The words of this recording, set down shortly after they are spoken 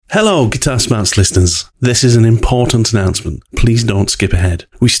Hello, Guitar Smarts listeners. This is an important announcement. Please don't skip ahead.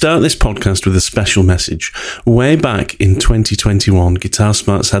 We start this podcast with a special message. Way back in 2021, Guitar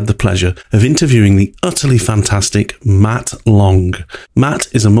Smarts had the pleasure of interviewing the utterly fantastic Matt Long. Matt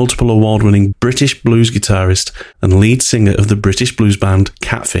is a multiple award-winning British blues guitarist and lead singer of the British blues band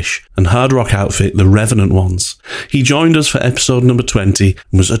Catfish and hard rock outfit The Revenant Ones. He joined us for episode number 20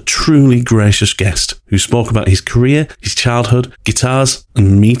 and was a truly gracious guest who spoke about his career, his childhood, guitars,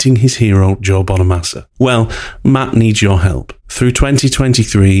 and meeting his hero, Joe Bonamassa. Well, Matt needs your help. Through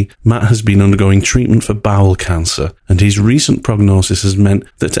 2023, Matt has been undergoing treatment for bowel cancer, and his recent prognosis has meant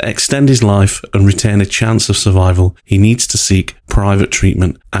that to extend his life and retain a chance of survival, he needs to seek private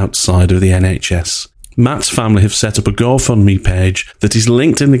treatment outside of the NHS. Matt's family have set up a GoFundMe page that is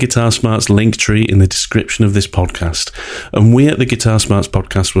linked in the Guitar Smarts link tree in the description of this podcast. And we at the Guitar Smarts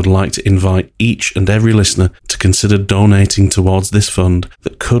podcast would like to invite each and every listener to consider donating towards this fund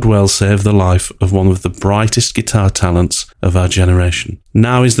that could well save the life of one of the brightest guitar talents of our generation.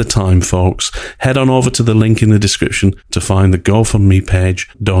 Now is the time, folks. Head on over to the link in the description to find the GoFundMe page.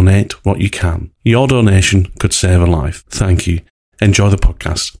 Donate what you can. Your donation could save a life. Thank you. Enjoy the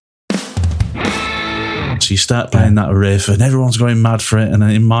podcast. So you start playing that riff and everyone's going mad for it, and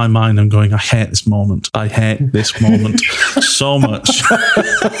in my mind I'm going, I hate this moment. I hate this moment so much.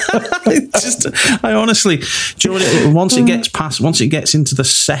 I honestly, do you know what once it gets into the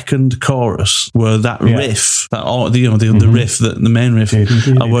second chorus where that riff, the riff, the main riff,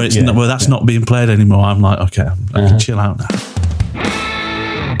 where that's not being played anymore, I'm like, okay, I can chill out now.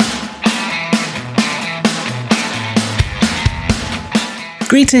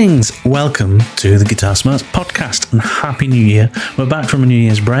 Greetings, welcome to the Guitar Smarts podcast and Happy New Year. We're back from a New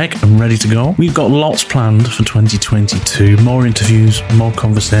Year's break and ready to go. We've got lots planned for 2022, more interviews, more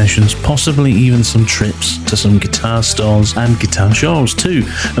conversations, possibly even some trips to some guitar stores and guitar shows too.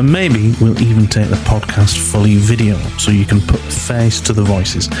 And maybe we'll even take the podcast fully video so you can put a face to the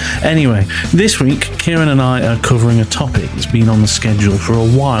voices. Anyway, this week, Kieran and I are covering a topic that's been on the schedule for a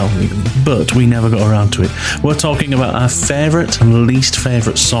while, but we never got around to it. We're talking about our favourite and least favourite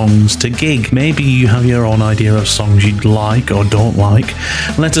songs to gig. Maybe you have your own idea of songs you'd like or don't like.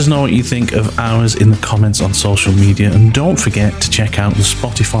 Let us know what you think of ours in the comments on social media, and don't forget to check out the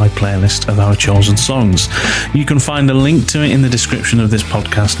Spotify playlist of our chosen songs. You can find a link to it in the description of this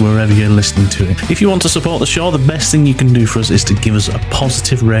podcast wherever you're listening to it. If you want to support the show, the best thing you can do for us is to give us a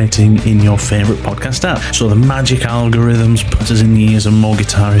positive rating in your favourite podcast app, so the magic algorithms put us in the ears of more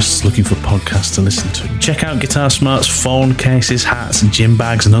guitarists looking for podcasts to listen to. Check out Guitar Smarts phone cases, hats, and gym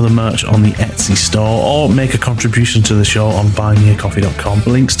bags and other merch on the Etsy store, or make a contribution to the show on buymeacoffee.com.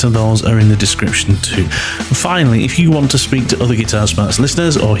 Links to those are in the description too. And finally, if you want to speak to other Guitar Smarts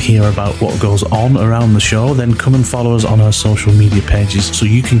listeners or hear about what goes on around the show, then come and follow us on our social media pages so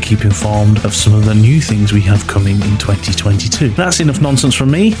you can keep informed of some of the new things we have coming in 2022. That's enough nonsense from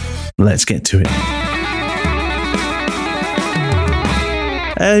me. Let's get to it.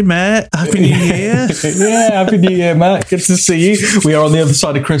 Hey, Matt. Happy New Year. Yeah, Happy New Year, Matt. Good to see you. We are on the other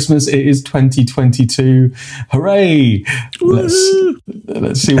side of Christmas. It is 2022. Hooray. Let's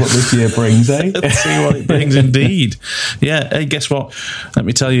see what this year brings, eh? Let's see what it brings, indeed. Yeah. Hey, guess what? Let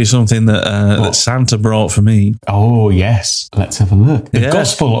me tell you something that Santa brought for me. Oh, yes. Let's have a look. The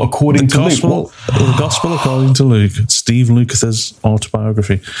Gospel According to Luke. The Gospel According to Luke. Steve Lukather's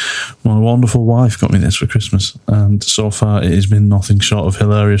autobiography. My wonderful wife got me this for Christmas, and so far it has been nothing short of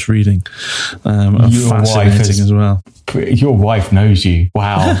hilarious reading. Fascinating as well. Your wife knows you.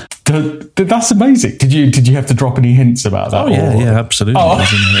 Wow. That's amazing. Did you have to drop any hints about that? Oh, yeah, absolutely. Oh.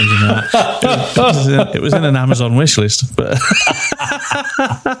 It was in an Amazon wish list. But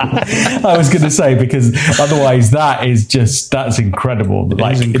I was going to say, because otherwise that's incredible.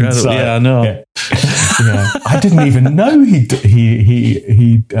 It is incredible. Inside. Yeah, I know. Yeah. I didn't even know he'd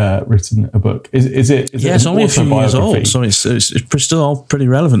written a book. It's only a few years old, so it's still all pretty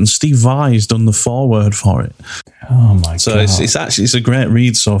relevant. And Steve Vai's done the foreword for it. Oh my god! So it's a great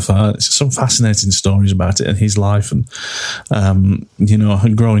read so far. It's some fascinating stories about it and his life, and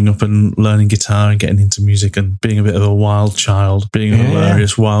growing up and learning guitar and getting into music and being a bit of a wild child, being a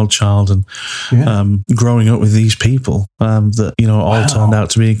hilarious wild child, and growing up with these people that all turned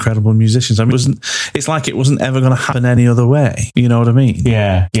out to be incredible musicians. I mean, it's like it wasn't ever going to happen any other way. You know what I mean?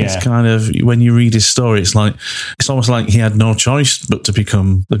 Yeah. It's kind of, when you read his story, it's almost like he had no choice but to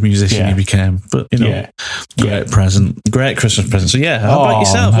become the musician he became. But great Christmas present. So how about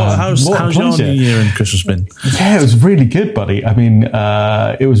yourself? How's your New Year and Christmas been? Yeah, it was really good, buddy. I mean,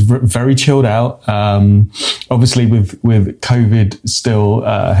 it was very chilled out. Obviously with COVID still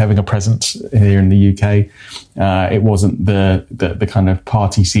having a presence here in the UK. It wasn't the kind of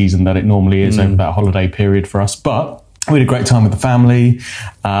party season that it normally is over that holiday period for us, but we had a great time with the family,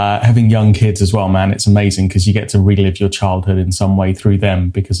 having young kids as well, man. It's amazing because you get to relive your childhood in some way through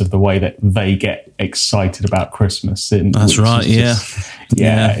them because of the way that they get excited about Christmas. That's right, yeah.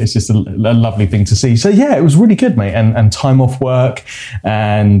 It's just a lovely thing to see. So yeah, it was really good, mate. And time off work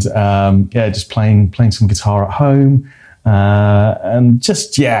and just playing some guitar at home. And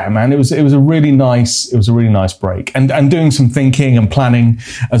just, man, it was a really nice break and doing some thinking and planning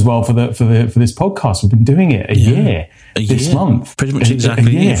as well for this podcast. We've been doing it a year this month. Pretty much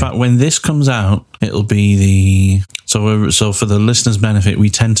exactly. In fact, when this comes out, it'll be so for the listeners' benefit, we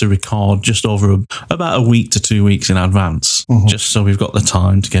tend to record just over about a week to 2 weeks in advance, just so we've got the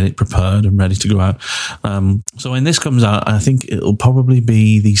time to get it prepared and ready to go out. So when this comes out, I think it'll probably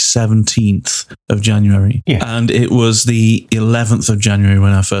be the 17th of January. Yeah. And it was the 11th of January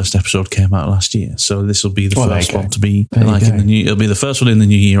when our first episode came out last year. So this will be the first one to be in the new. It'll be the first one in the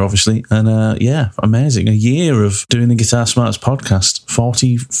new year, obviously. And amazing. A year of doing the Guitar Smarts podcast.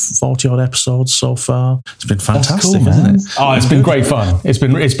 40 odd episodes so far. It's been fantastic, hasn't it? Oh, it's been great fun. It's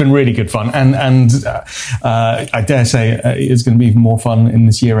been really good fun. And I dare say it's going to be even more fun in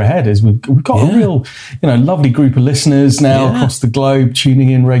this year ahead as we've got a real, lovely group of listeners now across the globe tuning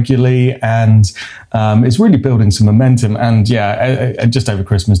in regularly, and it's really building some momentum. And just over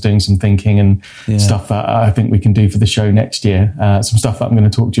Christmas doing some thinking and stuff that I think we can do for the show next year. Some stuff that I'm going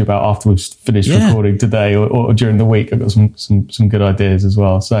to talk to you about after we've finished recording today or during the week. I've got some good ideas as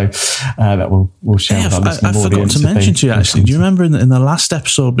well. So that we'll share with our listening audience. I forgot to mention to you, actually, do you remember in the last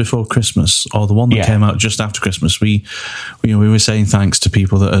episode before Christmas, or the one that came out just after Christmas, we were saying thanks to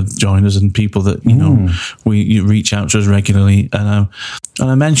people that had joined us and people that, you reach out to us regularly. And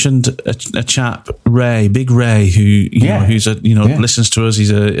I mentioned a chap, Big Ray, who who's listens to us.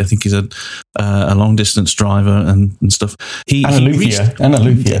 I think he's a long distance driver and stuff. And a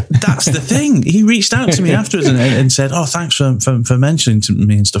luthier. That's the thing. He reached out to me afterwards and said, "Oh, thanks for mentioning to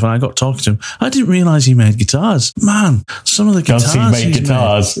me and stuff." And I got talking to him. I didn't realise he made guitars. Man, some of the guitars he made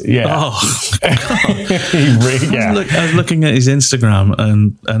guitars. Made. Yeah. Oh, I was looking at his Instagram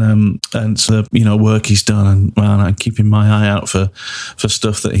and so work he's done, and man, I'm keeping my eye out for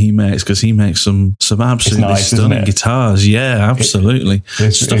stuff that he makes, because he makes some absolutely stunning guitars. Yeah, absolutely.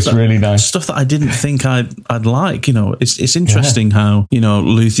 It's really nice stuff that I didn't think I'd like. It's interesting how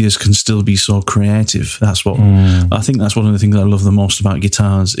luthiers can still be so creative. That's what I think. That's one of the things I love the most about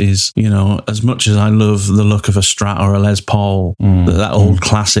guitars is, as much as I love the look of a Strat or a Les Paul, that old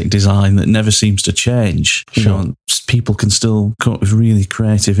classic design that never seems to change. People can still come up with really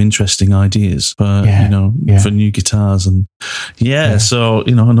creative, interesting ideas for for new guitars. And so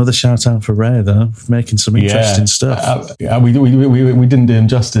another shout out for Ray there, for making some interesting stuff. We didn't do him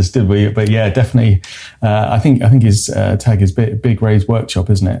justice, did we? But definitely. I think his tag is Big Ray's Workshop,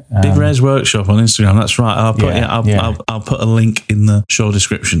 isn't it? Big Ray's Workshop on Instagram. That's right. I'll put a link in the show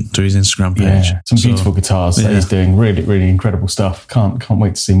description to his Instagram page. Some beautiful guitars that he's doing. Really, really incredible stuff. Can't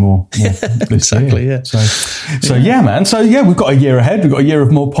wait to see more this year. So man. So we've got a year ahead. We've got a year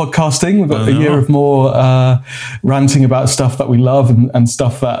of more podcasting. We've got a year of more ranting about stuff that we love and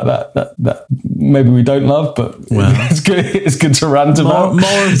stuff that maybe we don't love, but it's good. It's good to rant about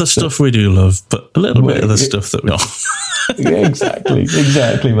more of the stuff we do love, but a little bit of the stuff that we don't. Exactly,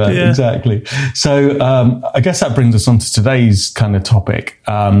 man. Yeah. Exactly. So I guess that brings us on to today's kind of topic,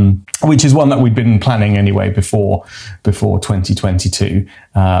 which is one that we'd been planning anyway before 2022.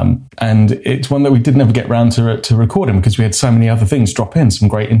 And it's one that we didn't ever get around to recording because we had so many other things drop in, some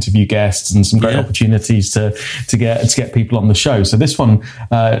great interview guests and some great opportunities to get people on the show. So this one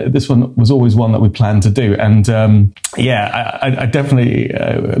was always one that we planned to do. And I definitely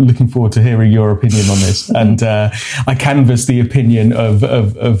looking forward to hearing your opinion on this. And I canvassed the opinion of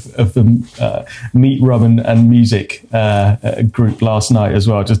the Meat, Rum and Music group last night as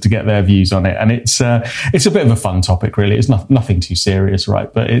well, just to get their views on it. And it's a bit of a fun topic, really. It's nothing too serious,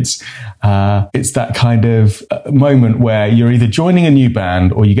 right? But it's that kind of moment where you're either joining a new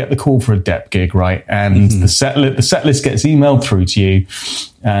band or you get the call for a dep gig, right? And the set list gets emailed through to you.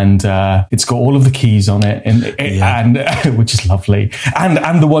 And it's got all of the keys on it, and which is lovely, and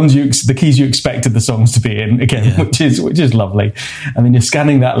the keys you expected the songs to be in again, which is lovely. And then you're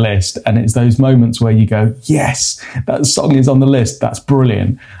scanning that list, and it's those moments where you go, "Yes, that song is on the list. That's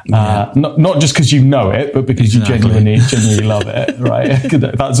brilliant." Not just because you know it, but because you genuinely love it, right?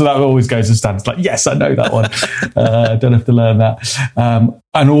 That always goes to stand. It's like, yes, I know that one. I don't have to learn that.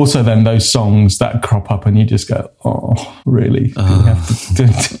 And also then those songs that crop up and you just go, oh, really? Do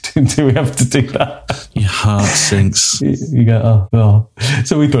we have to do that? Your heart sinks. You go, oh.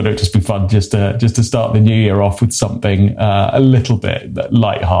 So we thought it would just be fun just to start the new year off with something a little bit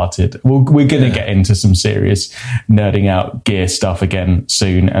lighthearted. We're going to get into some serious nerding out gear stuff again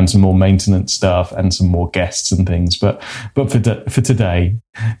soon, and some more maintenance stuff and some more guests and things. But for today,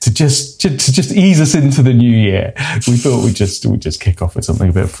 to just ease us into the new year, we thought we'd just kick off with something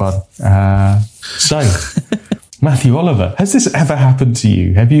a bit of fun. So, Matthew Oliver, has this ever happened to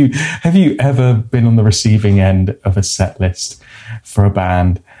you? Have you ever been on the receiving end of a set list for a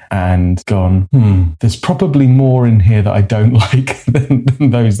band and gone, there's probably more in here that I don't like than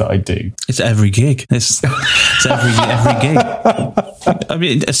those that I do? It's every gig. It's every gig.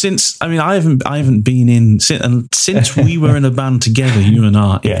 I haven't been in since we were in a band together, you and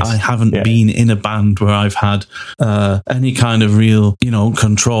I. Yes. I haven't been in a band where I've had any kind of real,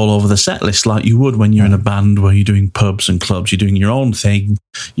 control over the set list like you would when you're in a band where you're doing pubs and clubs. You're doing your own thing.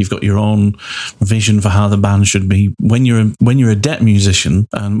 You've got your own vision for how the band should be. When you're a debt musician,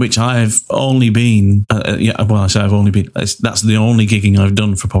 and which I've only been, that's the only gigging I've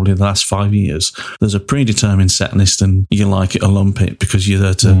done for probably the last 5 years. There's a predetermined set list, and you like it or lump it because you're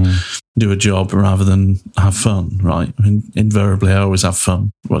there to do a job rather than have fun, right? I mean, invariably, I always have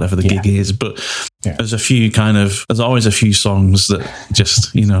fun, whatever the gig is. But there's always a few songs that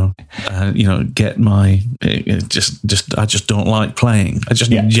just, get my, I just don't like playing. I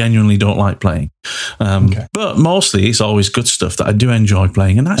just genuinely don't like playing. But mostly it's always good stuff that I do enjoy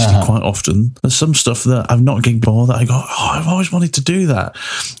playing. And actually quite often there's some stuff that I've not gigged before that I go, I've always wanted to do that,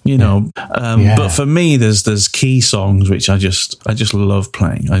 But for me, there's key songs which I just love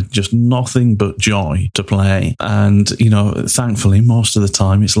playing. I just nothing but joy to play. And, thankfully most of the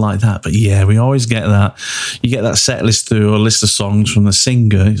time it's like that. But yeah, we always get that. You get that set list through, or a list of songs from the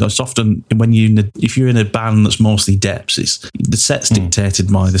singer. It's often if you're in a band that's mostly depths, the set's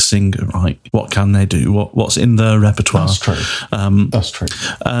dictated by the singer, right? What can they do? What's in their repertoire? That's true. That's true.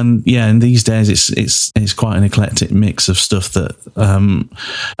 And in these days it's quite an eclectic mix of stuff that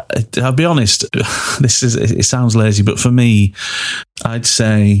I'll be honest, it sounds lazy, but for me, I'd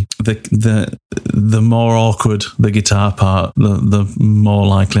say the more awkward the guitar part, the more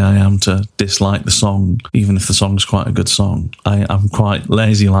likely I am to dislike the song, even if the song's quite a good song. I'm quite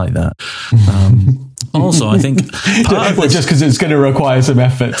lazy like that. Also, I think just because it's going to require some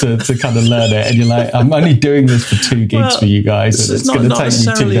effort to kind of learn it, and you're like, I'm only doing this for 2 gigs for you guys, and it's going to take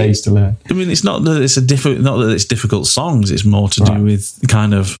me 2 days to learn. I mean, it's not that it's difficult songs. It's more to do with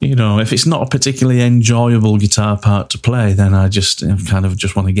kind of, if it's not a particularly enjoyable guitar part to play, then I just kind of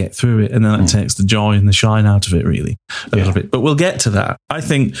just want to get through it, and then it takes the joy and the shine out of it really a little bit. But we'll get to that. I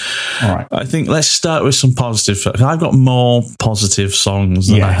think. All right. I think let's start with some positive. I've got more positive songs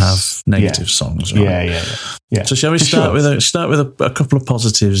than I have negative songs. Right? Yeah. So shall we start with a couple of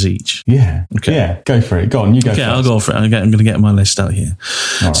positives each? Yeah. Okay. Yeah. Go for it. Go on. You go. Okay, first. I'll go for it. I'm going to get my list out here.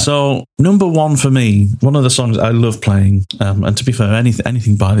 Right. So number one for me, one of the songs I love playing, and to be fair,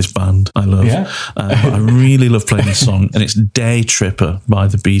 anything by this band I love. Yeah. I really love playing this song, and it's "Day Tripper" by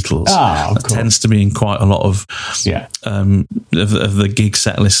the Beatles. That tends to be in quite a lot of of the gig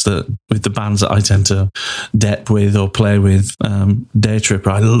set list with the bands that I tend to dep with or play with. "Day Tripper,"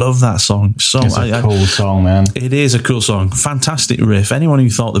 I love that song. It's a cool song, man. It is a cool song. Fantastic riff. Anyone who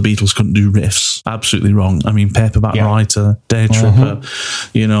thought the Beatles couldn't do riffs, absolutely wrong. I mean, Paperback Writer, Day Tripper,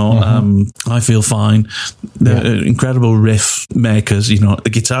 I Feel Fine. They're incredible riff makers. The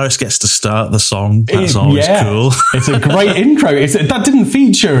guitarist gets to start the song. That's always cool. It's a great intro. That didn't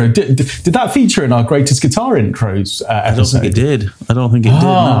feature. Did that feature in our greatest guitar intros episode? I don't think it did.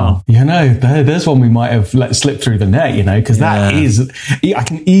 No. There's one we might have let slip through the net, because that is, I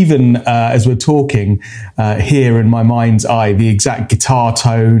can even, as we're talking, hear in my mind's eye the exact guitar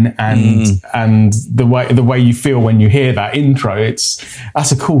tone and the way you feel when you hear that intro.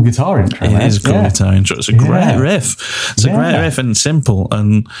 That's a cool guitar intro. It is a cool guitar intro. It's a great riff. It's a great riff and simple,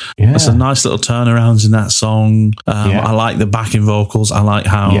 and there's a nice little turnarounds in that song. I like the backing vocals. I like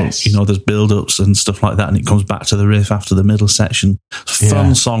how there's build-ups and stuff like that, and it comes back to the riff after the middle section.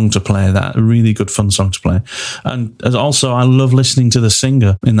 Fun song to play. That a really good fun song to play. And also, I love listening to the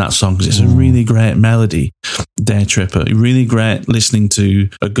singer in that song because it's a really great melody. Day Tripper. Really great listening to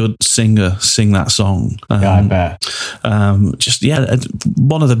a good singer sing that song. I bet.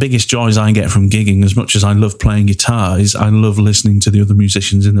 One of the biggest joys I get from gigging, as much as I love playing guitar, is I love listening to the other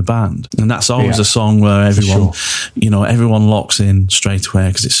musicians in the band. And that's always a song where everyone locks in straight away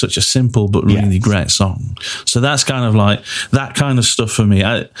because it's such a simple but really great song. So that's kind of like that kind of stuff for me.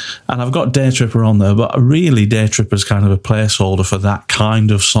 And I've got Day Tripper on there, but really Day Tripper's kind of a placeholder for that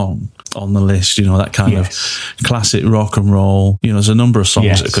kind of song on the list, that kind of classic rock and roll. There's a number of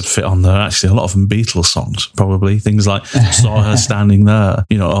songs that could fit on there. Actually, a lot of them Beatles songs, probably. Things like Saw Her Standing There,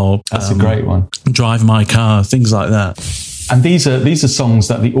 or that's a great one. Drive My Car, things like that. And these are songs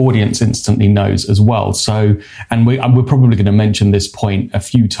that the audience instantly knows as well. So, and we're probably going to mention this point a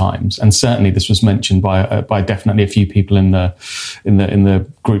few times, and certainly this was mentioned by definitely a few people in the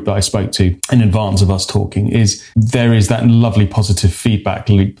group that I spoke to in advance of us talking. Is there is that lovely positive feedback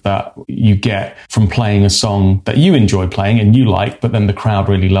loop that you get from playing a song that you enjoy playing and you like, but then the crowd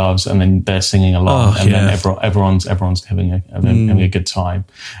really loves, and then they're singing along, then everyone's having a good time.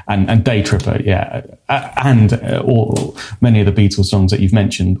 And Day Tripper, and all. Many of the Beatles songs that you've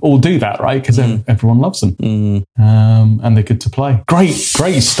mentioned all do that, right? Because everyone loves them. And they're good to play. Great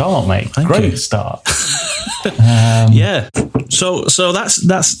start, mate. Great start. So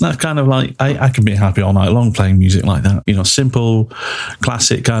that's kind of like, I can be happy all night long playing music like that. Simple,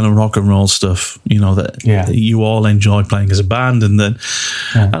 classic kind of rock and roll stuff, that you all enjoy playing as a band. And then,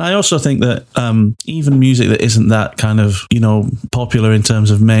 and I also think that even music that isn't that kind of, popular in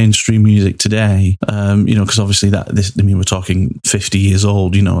terms of mainstream music today, because obviously we're talking 50 years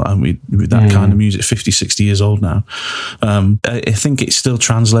old, and that kind of music, 50, 60 years old now. I think it still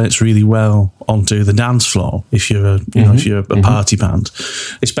translates really well onto the dance floor if you're a party band,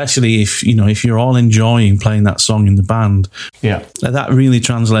 especially if you're all enjoying playing that song in the band. That really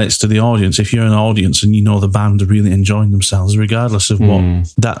translates to the audience. If you're an audience and the band are really enjoying themselves, regardless of what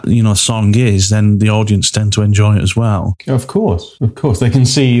that song is, then the audience tend to enjoy it as well. Of course, they can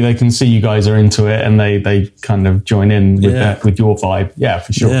see you guys are into it, and they kind of join in with your vibe. Yeah,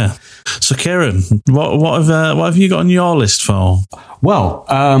 for sure. Yeah. So, Kieran, what have you got on your list for? Well,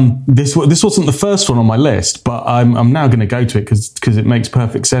 this wasn't the first one on my list, but I'm now going to go to it because it makes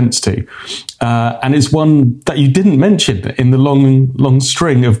perfect sense to. And it's one that you didn't mention in the long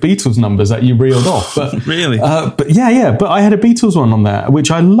string of Beatles numbers that you reeled off. But really? But I had a Beatles one on there,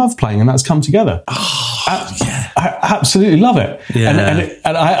 which I love playing, and that's Come Together. I absolutely love it. Yeah.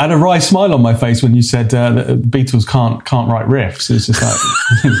 And I had a wry smile on my face when you said that the Beatles can't write riffs. It's just like,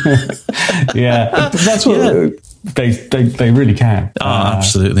 that's what they really can.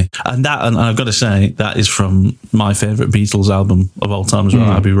 Absolutely. And I've got to say, that is from my favourite Beatles album of all time as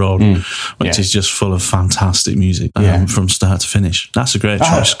well, Abbey Road, which is just full of fantastic music from start to finish. That's a great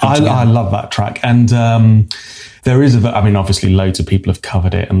choice. I love that track. And there is obviously loads of people have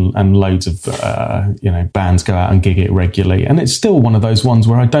covered it, and loads of bands go out and gig it regularly, and it's still one of those ones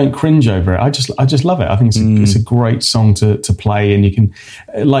where I don't cringe over it. I just love it. I think it's a great song to play, and you can,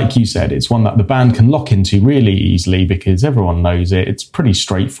 like you said, it's one that the band can lock into really easily because everyone knows it. It's pretty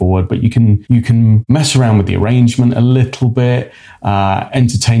straightforward, but you can mess around with the arrangement a little bit,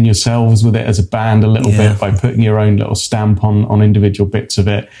 entertain yourselves with it as a band a little bit by putting your own little stamp on individual bits of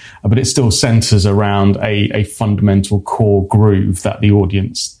it, but it still centers around a fundamental core groove that the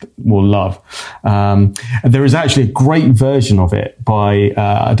audience will love. There is actually a great version of it by,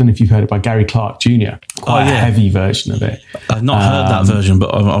 I don't know if you've heard it, by Gary Clark Jr. Quite a heavy version of it. I've not heard that version,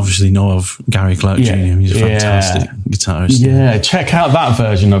 but I obviously know of Gary Clark Jr. He's a fantastic guitarist. Yeah, check out that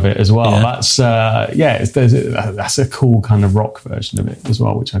version of it as well. That's that's a cool kind of rock version of it as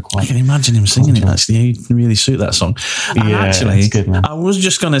well, which I can imagine him singing it. Actually, he'd really suit that song. And actually, good, man. I was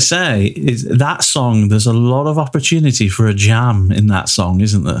just going to say, is that song, there's a lot of opportunity for a jam in that song,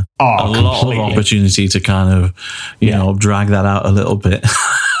 isn't there? Lot of opportunity to kind of, drag that out a little bit.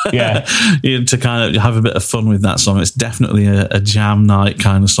 To kind of have a bit of fun with that song. It's definitely a jam night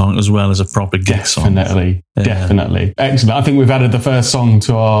kind of song as well as a proper gig song. Definitely. Excellent. I think we've added the first song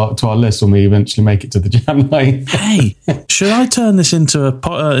to our list when we eventually make it to the jam night. Hey, should I turn this into a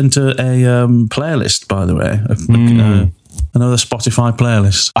playlist, by the way? Another Spotify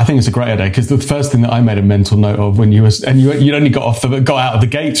playlist. I think it's a great idea, because the first thing that I made a mental note of when you'd only got out of the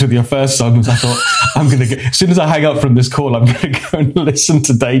gates with your first song was, I thought, I'm going to as soon as I hang up from this call, I'm going to go and listen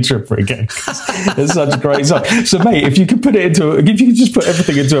to Day Tripper again. It's such a great song. So, mate, if you could just put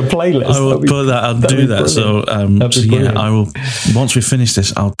everything into a playlist, I'll do that. So, I will. Once we finish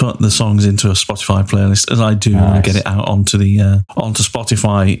this, I'll put the songs into a Spotify playlist, as I do, and get it out onto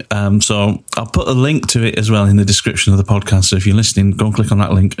Spotify. So I'll put a link to it as well in the description of the podcast, podcast. So if you're listening, go and click on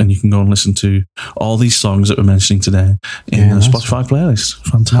that link and you can go and listen to all these songs that we're mentioning today in the Spotify playlist.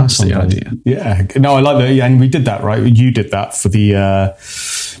 Fantastic idea. Yeah. No, I like that. Yeah, and we did that, right? You did that for the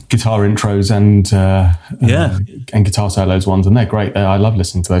guitar intros and guitar solos ones, and they're great. I love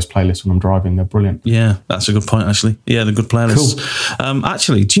listening to those playlists when I'm driving. They're brilliant. Yeah, that's a good point, actually. Yeah, they're good playlists. Cool.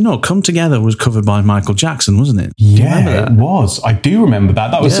 Actually, do you know, Come Together was covered by Michael Jackson, wasn't it? Yeah, it was. I do remember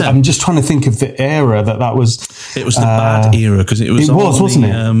that. That was. Yeah. I'm just trying to think of the era that was. It was the bad era, because it was. It was, wasn't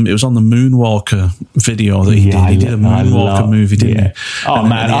it? It was on the Moonwalker video that he did. He did a Moonwalker movie, didn't he? Oh,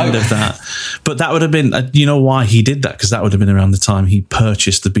 man. At the end of that. But that would have been, you know why he did that? Because that would have been around the time he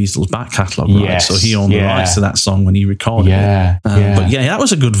purchased the Beatles back catalogue, right? Yes, so he owned the rights to that song when he recorded it. But yeah, that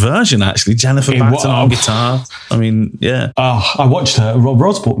was a good version, actually. Jennifer Batten on guitar. I mean, yeah. I watched her.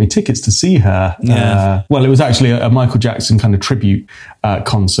 Roz bought me tickets to see her. Yeah. Well, it was actually a Michael Jackson kind of tribute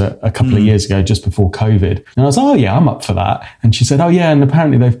concert a couple of years ago, just before COVID. And I was like, oh yeah, I'm up for that. And she said, oh yeah, and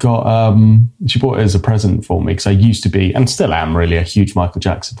apparently they've got, she bought it as a present for me, because I used to be, and still am really, a huge Michael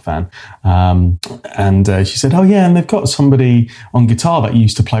Jackson fan. And she said, oh yeah, and they've got somebody on guitar that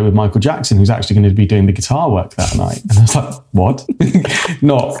used to play with Michael Jackson who's actually going to be doing the guitar work that night. And I was like, what?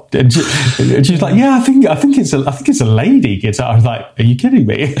 Not. And she was like, yeah, I think it's a lady guitar. I was like, are you kidding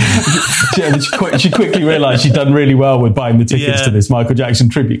me? She quickly realised she'd done really well with buying the tickets to this Michael Jackson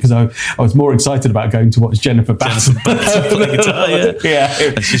tribute, because I was more excited about going to watch Jennifer Batten play guitar.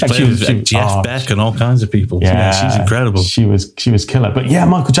 And she's played with Jeff Beck and all kinds of people. Yeah, she's incredible. She was killer. But yeah,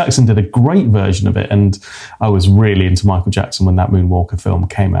 Michael Jackson did a great version of it, and I was really into Michael Jackson when that Moonwalker film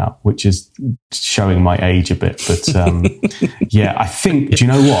came out, which is showing my age a bit. But yeah, I think, do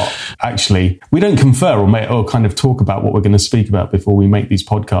you know what? Actually, we don't confer or kind of talk about what we're going to speak about before we make these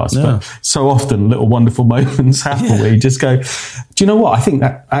podcasts. No. But so often little wonderful moments happen where you just go, do you know what? I think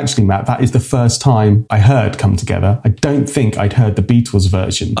that actually, Matt, that is the first time I heard Come Together. I don't think I'd heard the Beatles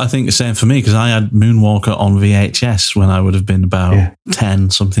version. I think the same for me, because I had Moonwalker on VHS when I would have been about 10,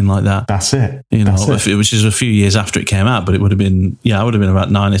 something like that. That's it. You know, which is a few years after it came out, but it would have been, I would have been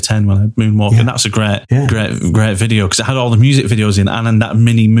about 9 or 10 when I had Moonwalker. And that's a great video, because it had all the music videos in, and in that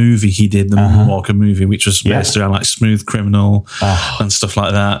mini movie he did, the Moonwalker movie, which was based around like Smooth Criminal and stuff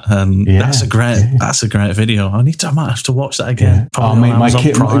like that. And that's a great video. I might have to watch that again. Probably on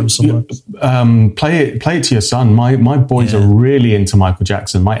Amazon Prime somewhere. Play it to your son. My boys are really into Michael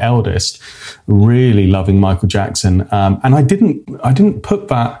Jackson. My eldest, really loving Michael Jackson. And I didn't put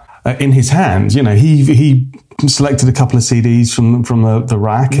that in his hands. You know, he selected a couple of CDs from the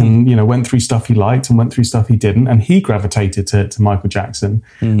rack, and you know, went through stuff he liked and went through stuff he didn't, and he gravitated to Michael Jackson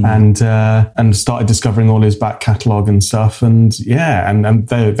and started discovering all his back catalogue and stuff, and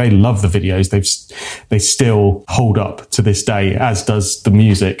they love the videos. They still hold up to this day, as does the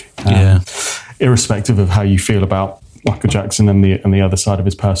music, irrespective of how you feel about Michael Jackson and the other side of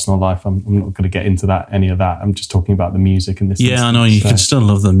his personal life. I'm not going to get into any of that. I'm just talking about the music in this instance. I know you can still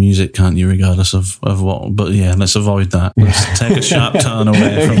love the music, can't you, regardless of what, but let's avoid that. Let's take a sharp turn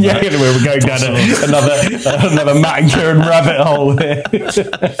away from that. We're going down another Matt and Kieran rabbit hole here.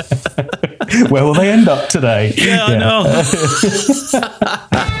 Where will they end up today? I know.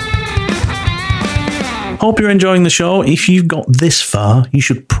 Hope you're enjoying the show. If you've got this far, you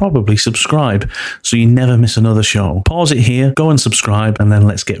should probably subscribe so you never miss another show. Pause it here, go and subscribe, and then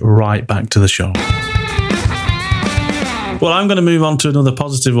let's get right back to the show. Well, I'm going to move on to another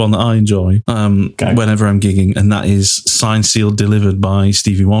positive one that I enjoy whenever I'm gigging, and that is Signed, Sealed, Delivered by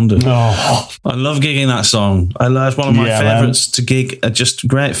Stevie Wonder. Oh. I love gigging that song. It's one of my favourites to gig. Just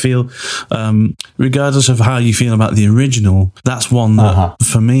great feel. Regardless of how you feel about the original, that's one that,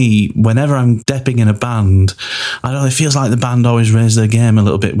 for me, whenever I'm depping in a band, I don't know, it feels like the band always raise their game a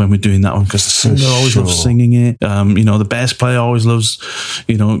little bit when we're doing that one, because the singer always loves singing it. The bass player always loves,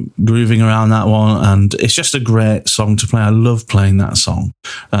 grooving around that one, and it's just a great song to play. I love playing that song.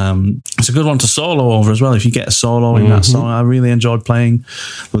 It's a good one to solo over as well. If you get a solo in that song, I really enjoyed playing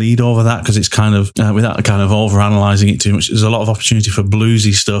lead over that, because it's kind of, without kind of over-analysing it too much, there's a lot of opportunity for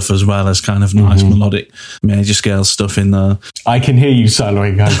bluesy stuff as well as kind of nice melodic major scale stuff in there. I can hear you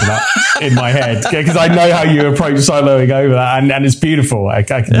soloing over that in my head, because I know how you approach soloing over that, and it's beautiful. It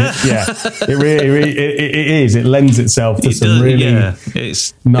really is. It lends itself to some really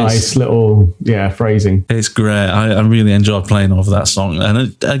nice little phrasing. It's great. I really enjoyed playing over that song.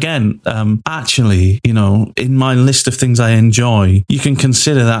 And again, actually, in my list of things I enjoy, you can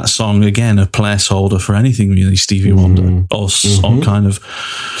consider that song again a placeholder for anything really Stevie Wonder, or kind of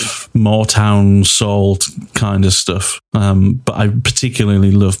Motown soul kind of stuff. But I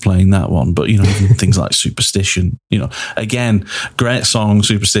particularly love playing that one. But, even things like Superstition, again, great song,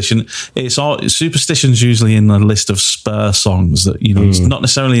 Superstition. Superstition's usually in the list of spur songs that, it's not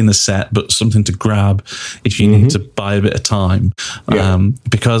necessarily in the set, but something to grab if you need to buy a bit of time.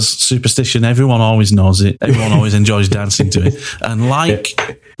 Because Superstition, everyone always knows it. Everyone always enjoys dancing to it. And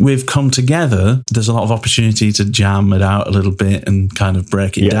we've come together, there's a lot of opportunity to jam it out a little bit and kind of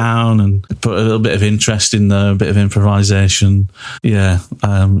break it down and put a little bit of interest in there, a bit of improvisation.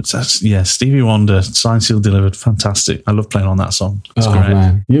 Stevie Wonder, Signed, Sealed, Delivered, fantastic. I love playing on that song. It's great.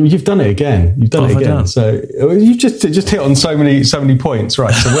 Man. You've done it again. So you've just hit on so many points,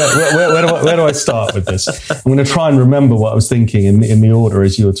 right? So where do I start with this? I'm going to try and remember what I was thinking in the order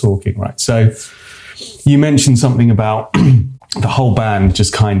as you were talking, right? So you mentioned something about the whole band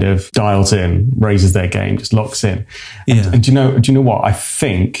just kind of dials in, raises their game, just locks in. And do you know what? I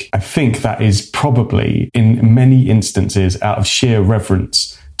think that is probably in many instances out of sheer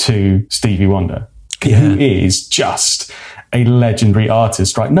reverence to Stevie Wonder, who is just a legendary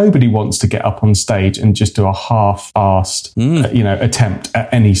artist, right? Nobody wants to get up on stage and just do a half-assed, attempt at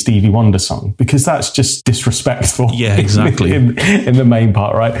any Stevie Wonder song, because that's just disrespectful. Yeah, exactly. in the main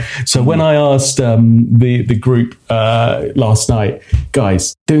part, right? So when I asked the group last night,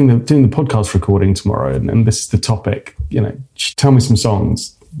 guys, doing the podcast recording tomorrow, and this is the topic, tell me some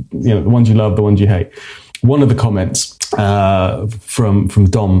songs, the ones you love, the ones you hate. One of the comments from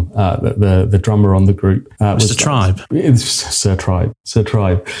Dom, the drummer on the group, was Tribe. Sir Tribe,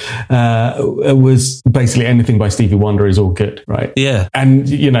 was basically anything by Stevie Wonder is all good, right? Yeah, and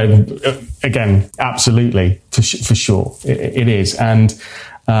again, absolutely for sure, it is, and.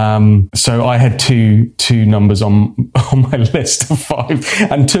 So I had two numbers on my list of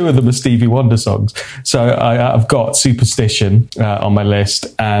 5, and 2 of them are Stevie Wonder songs. So I've got Superstition on my list,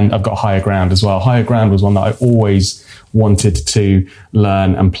 and I've got Higher Ground as well. Higher Ground was one that I always wanted to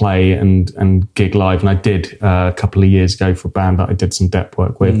learn and play and gig live, and I did a couple of years ago for a band that I did some dep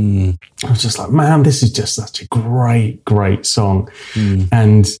work with. I was just like, man, this is just such a great song.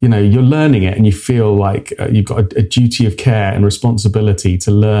 And you're learning it, and you feel like you've got a duty of care and responsibility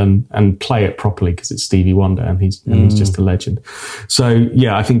to learn and play it properly, because it's Stevie Wonder, and he's just a legend. So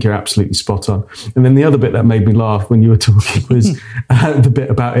I think you're absolutely spot on. And then the other bit that made me laugh when you were talking was the bit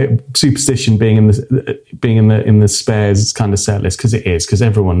about it, Superstition being in the spare kind of set list, because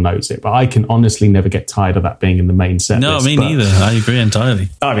everyone knows it, but I can honestly never get tired of that being in the main set list. No, me neither. I agree entirely.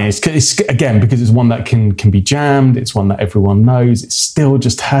 I mean, it's again, because it's one that can be jammed, it's one that everyone knows, it still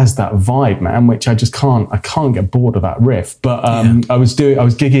just has that vibe, man, which I can't get bored of that riff. But I was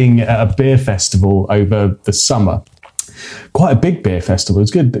gigging at a beer festival over the summer. Quite a big beer festival. It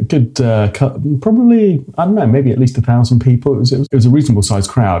was good. Probably, I don't know, maybe at least 1,000 people. It was a reasonable sized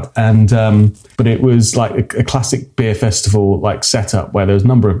crowd, and but it was like a classic beer festival like setup where there was a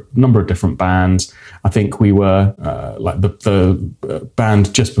number of different bands. I think we were like the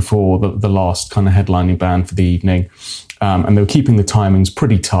band just before the last kind of headlining band for the evening, and they were keeping the timings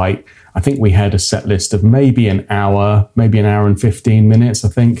pretty tight. I think we had a set list of maybe an hour and 15 minutes, I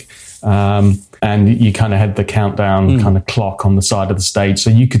think. And you kind of had the countdown kind of clock on the side of the stage,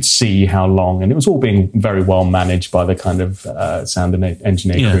 so you could see how long, and it was all being very well managed by the kind of sound and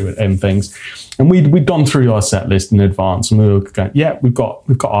engineer crew and things. And we'd gone through our set list in advance, and we were going, we've got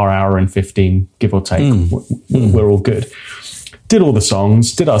our hour and 15, give or take. We're all good. Did all the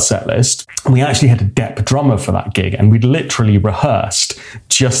songs, did our set list, and we actually had a dep drummer for that gig, and we'd literally rehearsed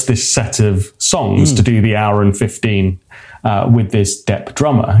just this set of songs to do the hour and 15 with this dep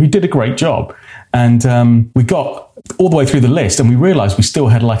drummer, who did a great job. And we got all the way through the list, and we realized we still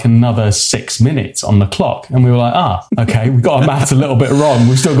had like another 6 minutes on the clock, and we were like, okay, we got our maths a little bit wrong,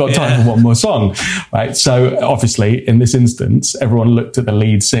 we've still got time for one more song, right? So obviously in this instance, everyone looked at the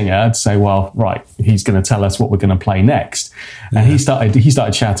lead singer to say, well, right, he's going to tell us what we're going to play next. And he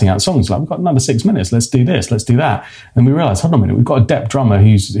started shouting out songs like, we've got another 6 minutes, let's do this, let's do that. And we realized, hold on a minute, we've got a dep drummer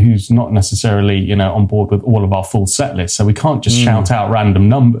who's not necessarily on board with all of our full set list, so we can't just shout out random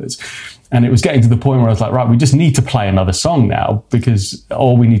numbers. And it was getting to the point where I was like, right, we just need to play another song now,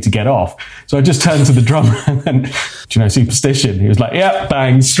 or we need to get off. So I just turned to the drummer and, Superstition. He was like, yeah,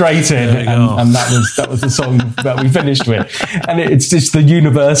 bang, straight in. And that was the song that we finished with. And it's just the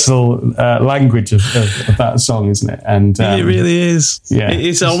universal language of that song, isn't it? And it really is. Yeah.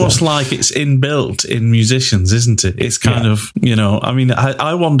 It's almost like it's inbuilt in musicians, isn't it? It's kind of, I mean,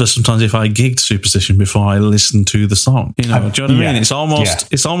 I wonder sometimes if I gigged Superstition before I listened to the song. Do you know what I mean? It's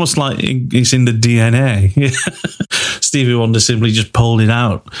almost like it's in the DNA. Stevie Wonder simply just pulled it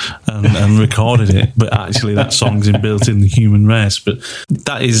out and recorded it, but actually that song's built in the human race. But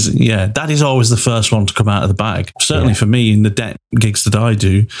that is always the first one to come out of the bag. Certainly for me, in the deck gigs that I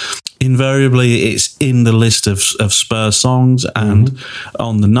do, invariably it's in the list of Spurs songs, and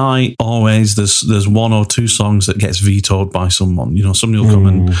on the night always there's one or two songs that gets vetoed by someone. Somebody will come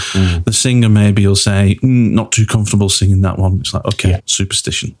and the singer maybe will say, not too comfortable singing that one. It's like, okay,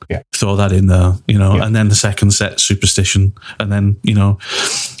 Superstition, throw that in there, and then the second set, Superstition, and then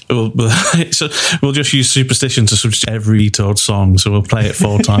we'll just use Superstition to switch every vetoed song, so we'll play it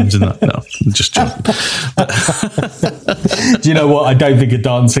 4 times in that. No, just joking. Do you know what? I don't think a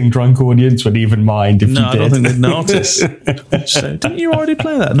dancing drunk audience would even mind if you did. I don't think they'd notice. So, didn't you already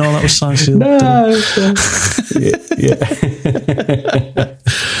play that? No, that was Science Field. No.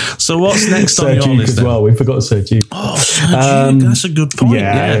 So what's next Sir on your Duke list? As well, we forgot Sir Duke. Oh, Sir Duke, that's a good point.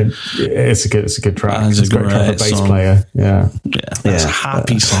 Yeah, it's a good track. It's a great bass song. Player. That's a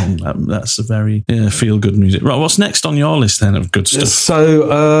happy song. That's a very feel good music. Right, what's next on your list then of good stuff? So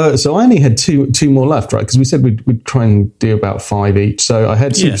I only had two more left, right? Because we said we'd try and do about 5 each. So I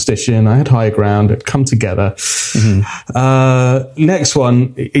had Superstition, I had Higher Ground, it Come Together. Next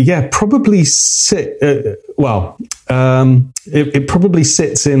one, probably it probably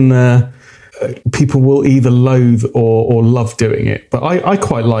sits in people will either loathe or love doing it, but I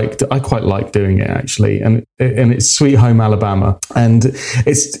quite like doing it actually, and it's Sweet Home Alabama, and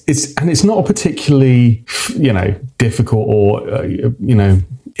it's not a particularly difficult or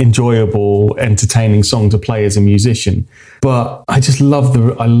enjoyable, entertaining song to play as a musician, but I just love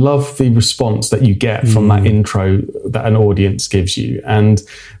the response that you get from that intro that an audience gives you, and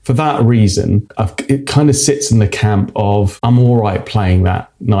for that reason, it kind of sits in the camp of I'm all right playing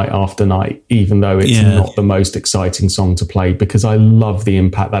that night after night, even though it's not the most exciting song to play, because I love the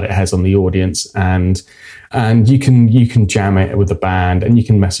impact that it has on the audience, and you can jam it with the band, and you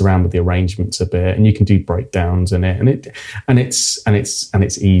can mess around with the arrangements a bit, and you can do breakdowns in it, and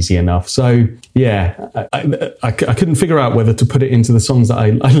it's easy enough. So I couldn't figure out whether to put it into the songs that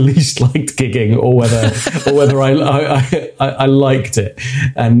I least liked gigging, or whether I liked it,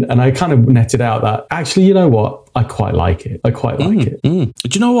 and I kind of netted out that actually, you know what, I quite like it. Do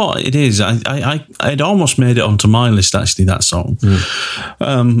you know what it is? I'd almost made it onto my list actually, that song,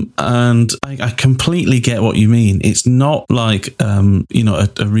 and I completely get what you mean. It's not like a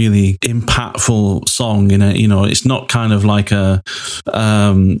really impactful song in it. It's not kind of like a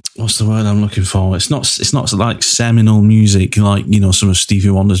what's the word I'm looking for? It's not like seminal music like some of Stevie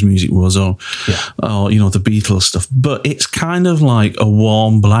Wonder's music was, or the Beatles stuff. But it's kind of like a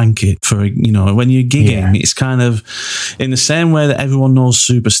warm blanket for when you're gigging. It's kind of in the same way that everyone knows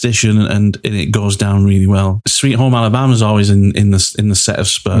Superstition and it goes down really well. Sweet Home Alabama is always in the set of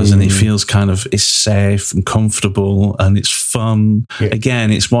Spurs, and it feels it's safe and comfortable and it's fun.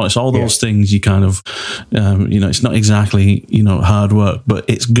 Again, it's all those things you kind of it's not exactly hard work, but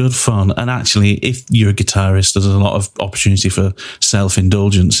it's good fun. And actually, if you're a guitarist, there's a lot of opportunity for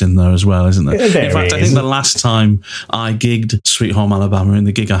self-indulgence in there as well, isn't there? In fact, I think the last time I gigged Sweet Home Alabama, in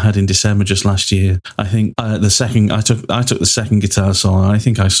the gig I had in December just last year, I think I took the second guitar solo, and I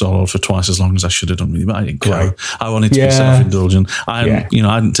think I soloed for twice as long as I should have done, really, but I didn't care. I wanted to be self-indulgent. I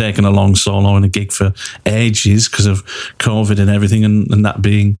hadn't taken a long solo in a gig for ages because of COVID and everything, and that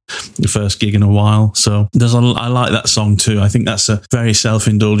being the first gig in a while. So I like that song too. I think that's a very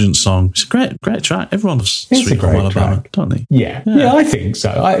self-indulgent song. It's a great track. Everyone loves Sweet Home Alabama, don't they? Yeah, I think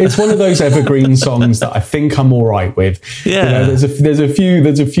so. It's one of those evergreen songs that I think I'm all right with. Yeah, there's a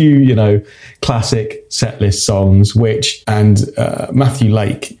few classic setlist songs and Matthew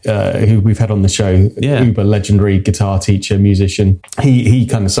Lake, who we've had on the show, uber legendary guitar teacher, musician, he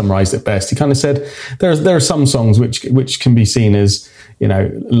kind of summarized it best. He kind of said there are some songs which can be seen as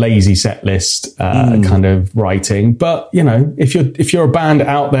lazy set list kind of writing, but if you're a band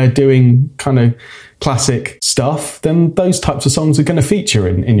out there doing kind of classic stuff, then those types of songs are going to feature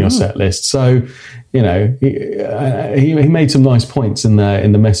in your set list. So he made some nice points in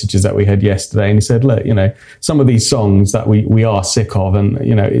the messages that we had yesterday, and he said, look, some of these songs that we are sick of, and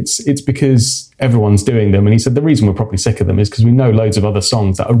it's because everyone's doing them. And he said the reason we're probably sick of them is because we know loads of other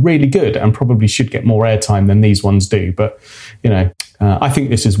songs that are really good and probably should get more airtime than these ones do. But I think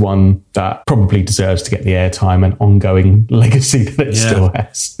this is one that probably deserves to get the airtime and ongoing legacy that it still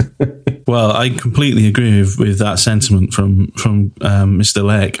has. Well, I completely agree with that sentiment from Mr.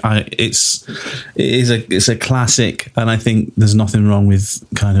 Lake. It's a classic, and I think there's nothing wrong with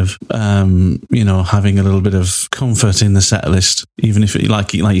kind of having a little bit of comfort in the set list, even if it,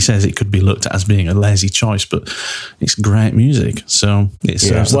 like he says, it could be looked at as being a lazy choice, but it's great music. So it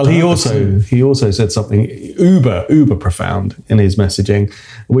serves. Well, he also said something uber profound in his messaging,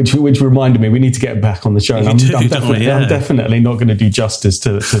 which reminded me we need to get back on the show. And I'm definitely not going to do justice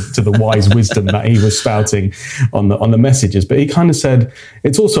to the wise wisdom that he was spouting on the messages. But he kind of said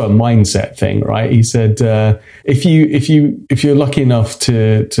it's also a mindset thing, right? He said if you're lucky enough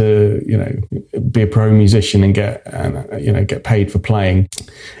to be a pro musician and get paid for playing,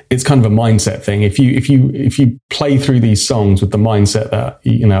 it's kind of a mindset thing. If you play through these songs with the mindset that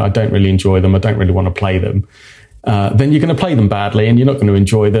I don't really enjoy them, I don't really want to play them, then you're going to play them badly and you're not going to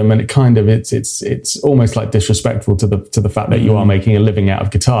enjoy them. And it's almost like disrespectful to the fact that you are making a living out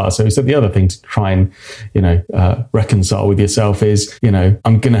of guitar. So he said the other thing to try and, reconcile with yourself is,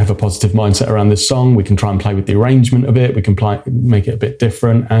 I'm going to have a positive mindset around this song. We can try and play with the arrangement of it. We can make it a bit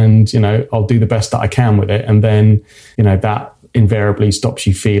different, and, I'll do the best that I can with it. And then, that invariably stops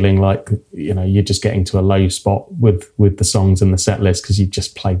you feeling like you're just getting to a low spot with the songs and the set list because you've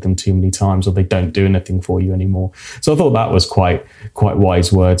just played them too many times, or they don't do anything for you anymore. So I thought that was quite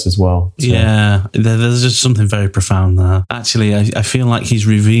wise words as well. So. Yeah, there's just something very profound there. Actually, I feel like he's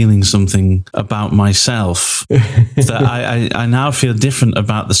revealing something about myself that I now feel different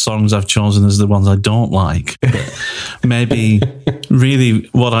about the songs I've chosen as the ones I don't like. But maybe really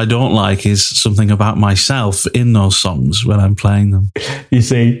what I don't like is something about myself in those songs when I'm playing them. You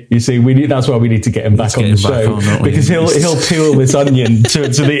see, that's why we need to get him back on the show, because he'll peel this onion to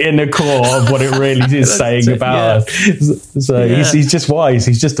the inner core of what it really is saying about us. So he's just wise.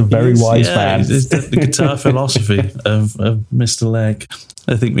 He's just a very wise man. It's the guitar philosophy of Mr. Lake.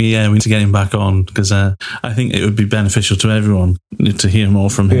 I think we need to get him back on, because I think it would be beneficial to everyone to hear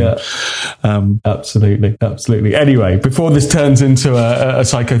more from him. Yeah, absolutely. Anyway, before this turns into a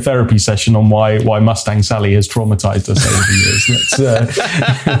psychotherapy session on why Mustang Sally has traumatized us over the years, do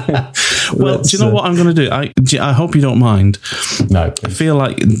you know what I'm going to do? I hope you don't mind. No, I feel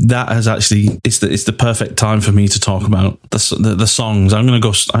like that has actually it's the perfect time for me to talk about the songs. I'm going to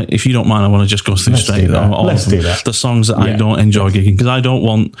go. If you don't mind, I want to just go through straight. Let's do that. The songs that I don't enjoy gigging, because I don't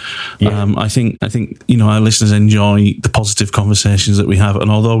want. I think our listeners enjoy the positive conversations that we have,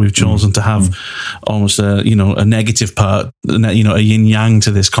 and although we've chosen to have almost a negative part, a yin yang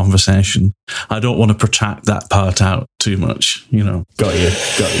to this conversation, I don't want to protract that part out too much. Got you.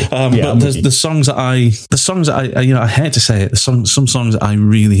 But the songs that I hate to say it, some songs that I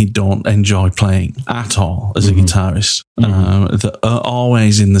really don't enjoy playing at all as a guitarist, that are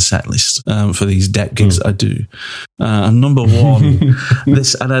always in the set list for these deck gigs that I do. And number one,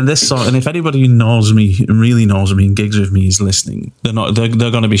 this song, and if anybody really knows me and gigs with me is listening, they're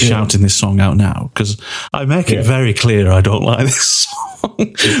going to be shouting this song out now, because I make it very clear I don't like this song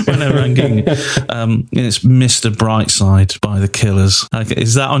whenever I'm gigging. It's Mr. Brightside by The Killers.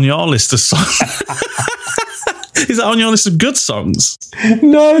 Is that on your list of songs? Is that on your list of good songs?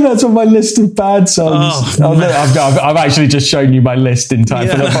 No, that's on my list of bad songs. I've actually just shown you my list in time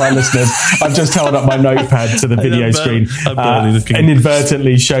for our listeners. I've just held up my notepad to the video screen,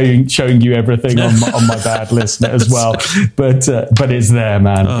 inadvertently showing you everything on my bad list as well. But it's there,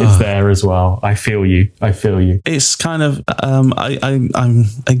 man. It's there as well. I feel you. It's kind of I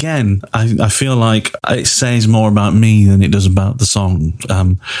feel like it says more about me than it does about the song.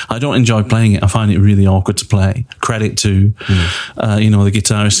 I don't enjoy playing it. I find it really awkward to play. Credit to the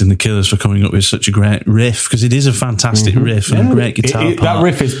guitarist in The Killers for coming up with such a great riff, because it is a fantastic riff and a great guitar part. That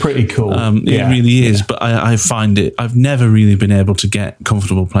riff is pretty cool. It really is, but I find I've never really been able to get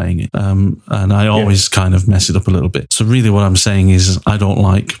comfortable playing it, and I always kind of mess it up a little bit. So really what I'm saying is I don't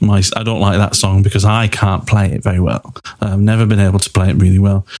like that song because I can't play it very well. I've never been able to play it really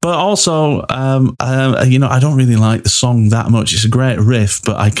well. But also I don't really like the song that much. It's a great riff,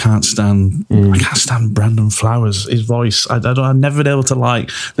 but I can't stand Brandon Flowers, his voice. I've never been able to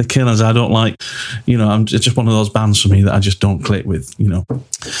like The Killers. I don't like, it's just one of those bands for me that I just don't click with,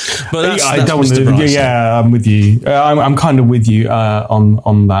 But I'm with you. I'm kind of with you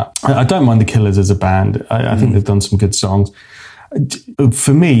on that. I don't mind The Killers as a band. I think they've done some good songs.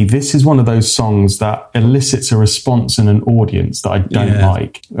 For me, this is one of those songs that elicits a response in an audience that I don't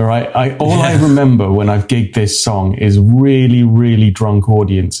like. All right. I remember when I've gigged this song is really, really drunk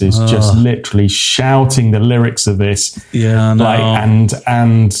audiences just literally shouting the lyrics of this. Yeah. No.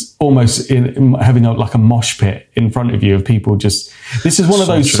 And almost having a mosh pit in front of you of people just, this is one of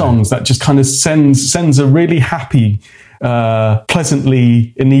those songs that just kind of sends a really happy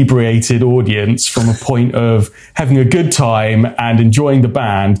pleasantly inebriated audience from a point of having a good time and enjoying the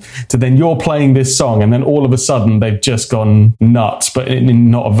band to then you're playing this song and then all of a sudden they've just gone nuts, but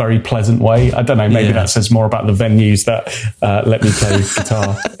in not a very pleasant way. I don't know, maybe that says more about the venues that let me play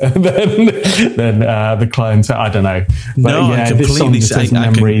guitar than the clientele. I don't know. But no, yeah, I completely, this song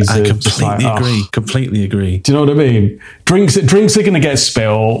memories I of completely like, agree. Completely agree. Do you know what I mean? Drinks are going to get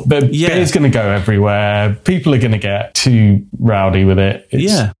spilled. The beer's going to go everywhere. People are going to get too rowdy with it.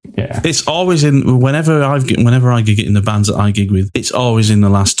 Yeah. It's always in whenever I gig it in the bands that I gig with. It's always in the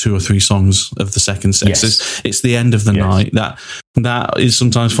last 2 or 3 songs of the second set. Yes. It's the end of the night. That is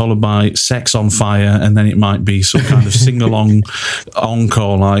sometimes followed by Sex on Fire, and then it might be some kind of sing along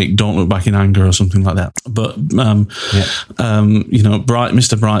encore like Don't Look Back in Anger or something like that. But Mr.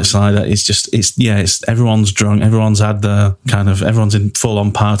 Brightside, it's everyone's drunk, everyone's had everyone's in full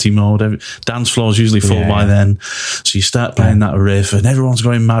on party mode. Dance floor's usually full by then, so you start playing that riff and everyone's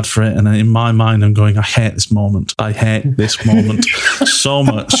going mad for it. And then in my mind, I'm going, I hate this moment so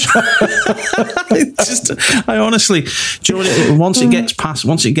much. I honestly, do you know what,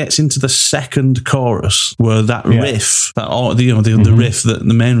 once it gets into the second chorus where that riff, the riff,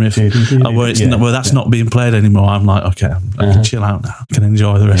 the main riff, where that's not being played anymore, I'm like, okay, I can chill out now, I can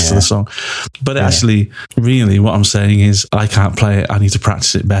enjoy the rest of the song. But actually, really, what I'm saying is, I can't play it. I need to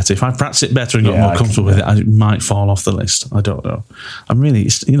practice it better. If I practice it better and got more comfortable with it, I might fall off the list. I don't know. I'm really,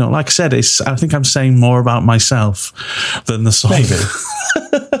 like I said, I think I'm saying more about myself than the song.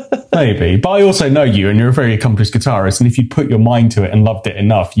 Maybe, but I also know you, and you're a very accomplished guitarist. And if you put your mind to it and loved it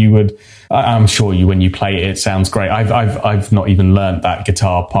enough, you would. I'm sure when you play it, it sounds great. I've not even learnt that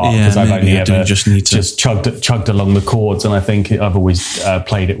guitar part because I've only ever just chugged along the chords, and I think I've always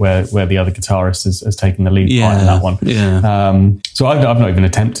played it where the other guitarist has taken the lead part in that one. Yeah. So I've not even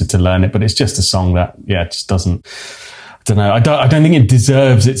attempted to learn it, but it's just a song that just doesn't. I don't know. I don't think it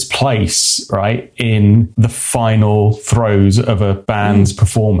deserves its place, right, in the final throes of a band's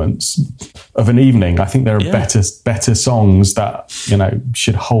performance of an evening. I think there are better songs that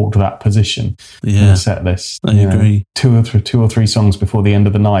should hold that position in the set list. I agree. 2 or 3 songs before the end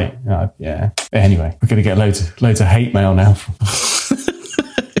of the night. Anyway, we're going to get loads of hate mail now.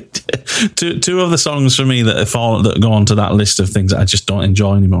 Two of the songs for me that go onto that list of things that I just don't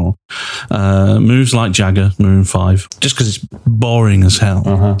enjoy anymore. Moves Like Jagger, Maroon 5, just because it's boring as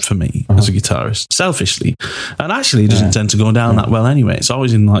hell for me as a guitarist, selfishly, and actually it doesn't tend to go down that well anyway. It's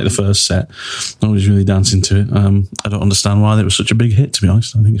always in like the first set. I'm always really dancing to it. I don't understand why it was such a big hit, to be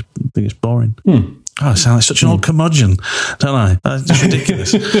honest. I think it's boring. I sound like such an old curmudgeon, don't I? That's just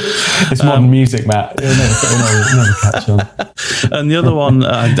ridiculous. It's modern music, Matt. You'll never catch on. And the other one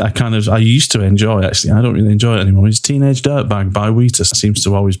I used to enjoy, actually. I don't really enjoy it anymore. It's Teenage Dirtbag by Wheatus. It seems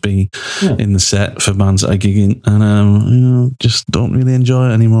to always be in the set for bands that I gig in. And just don't really enjoy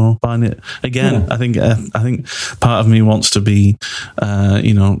it anymore. Find it, again, I think part of me wants to be,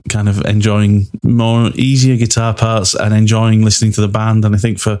 kind of enjoying more easier guitar parts and enjoying listening to the band. And I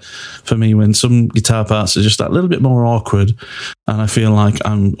think for me, when some guitar parts are just that little bit more awkward and I feel like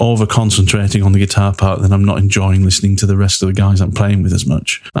I'm over concentrating on the guitar part, then I'm not enjoying listening to the rest of the guys I'm playing with as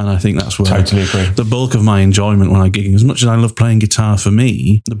much. And I think that's where totally agree. The bulk of my enjoyment when I'm gigging, as much as I love playing guitar, for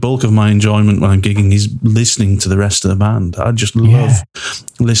me, the bulk of my enjoyment when I'm gigging is listening to the rest of the band. I just love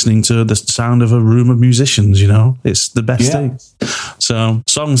listening to the sound of a room of musicians, it's the best thing. So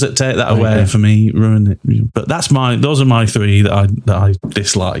songs that take that away for me ruin it. But those are my 3 that I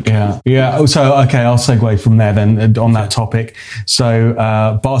dislike. Yeah. So okay, I'll segue from there then on that topic. So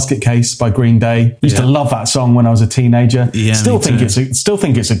Basket Case by Green Day. Used to love that song when I was a teenager. Still think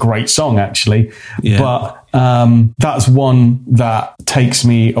it's a great song, actually. But that's one that takes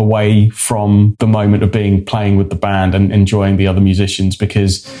me away from the moment of playing with the band and enjoying the other musicians,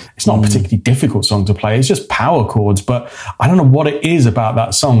 because it's not a particularly difficult song to play. It's just power chords, but I don't know what it is about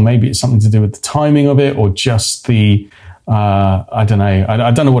that song. Maybe it's something to do with the timing of it, or just the I don't know.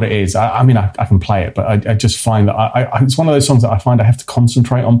 I don't know what it is. I mean, I can play it, but I just find that it's one of those songs that I find I have to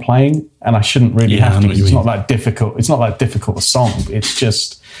concentrate on playing, and I shouldn't really have to. It's not that difficult. It's not that difficult a song. It's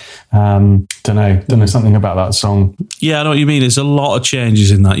just don't know something about that song. Yeah, I know what you mean. There's a lot of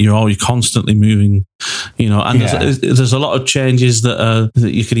changes in that. You're constantly moving, and there's a lot of changes that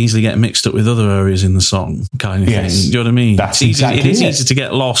you can easily get mixed up with other areas in the song, kind of thing. Do you know what I mean? That's It is easy to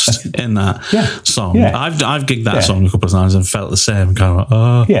get lost in that song. Yeah. I've gigged that song a couple of times and felt the same. Kind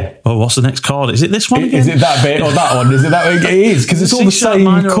of what's the next chord? Is it this one again? Is it that bit or that one? Is it that one? It is, because it's all the same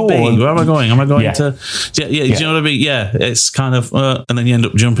chord. Where am I going? Am I going to? Do you know what I mean? Yeah, it's kind of, and then you end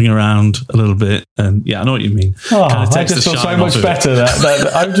up jumping around a little little bit. And yeah, I know what you mean. I just feel so much better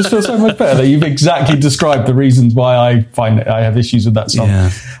I just feel so much better that you've exactly described the reasons why I find that I have issues with that song.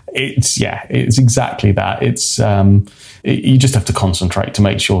 It's exactly that. It's you just have to concentrate to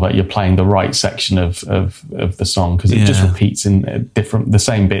make sure that you're playing the right section of the song, because it just repeats in the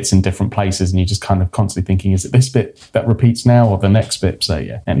same bits in different places, and you're just kind of constantly thinking, is it this bit that repeats now or the next bit? So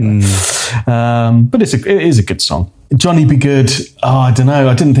anyway, but it is a good song. Johnny B. Good. Oh, I don't know.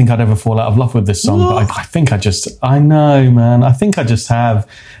 I didn't think I'd ever fall out of love with this song, but I think I know, man. I think I just have.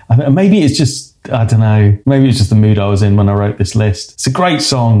 Maybe it's just, I don't know. Maybe it's just the mood I was in when I wrote this list. It's a great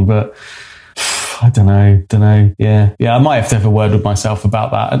song, but I don't know. Yeah. I might have to have a word with myself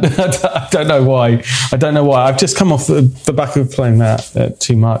about that. I don't know why. I've just come off the back of playing that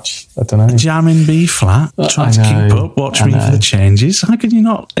too much. I don't know. Jam in B flat, trying to keep up, watch me for the changes. How can you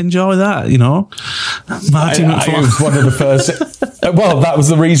not enjoy that, Marty McFly. It was one of the first... well, that was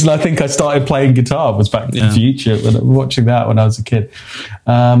the reason I think I started playing guitar, was Back to the Future, watching that when I was a kid.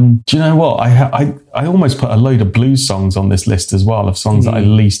 Do you know what? I almost put a load of blues songs on this list as well, of songs that I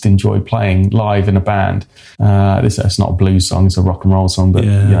least enjoy playing live in a band. It's not a blues song, it's a rock and roll song, but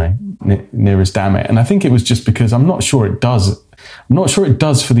Nearest Damn It. And I think it was just because I'm not sure it does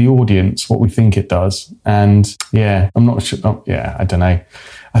for the audience what we think it does. And I'm not sure. I don't know.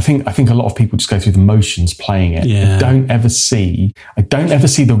 I think a lot of people just go through the motions playing it. I don't ever see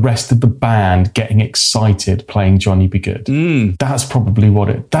the rest of the band getting excited playing Johnny B. Good. That's probably what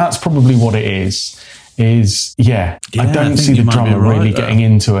it is. I don't see the drummer really getting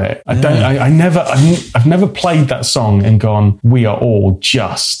into it. I've never played that song and gone, we are all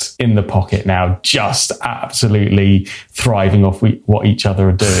just in the pocket now, just absolutely thriving off what each other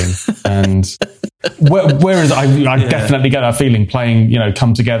are doing. And whereas I definitely get that feeling playing,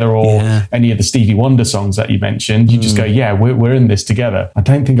 Come Together or any of the Stevie Wonder songs that you mentioned, you just go, we're in this together. I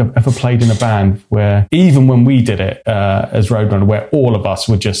don't think I've ever played in a band where, even when we did it as Roadrunner, where all of us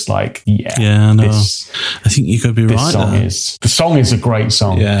were just like, I think you could be right. The song is a great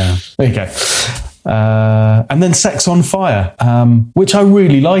song. Yeah. There you go. And then Sex on Fire, which I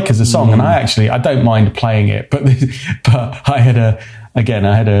really like as a song, and I don't mind playing it, but I had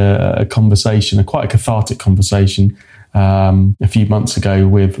a conversation, quite a cathartic conversation, a few months ago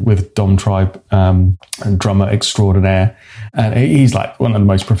with Dom Tribe, drummer extraordinaire, and he's like one of the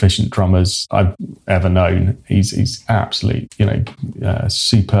most proficient drummers I've ever known. He's absolute,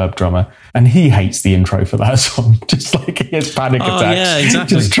 superb drummer, and he hates the intro for that song, just like he has panic attacks. Yeah,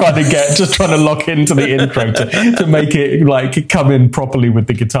 exactly. just trying to lock into the intro to make it like come in properly with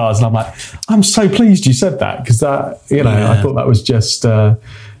the guitars. And I'm like, I'm so pleased you said that, because that, I thought that was just a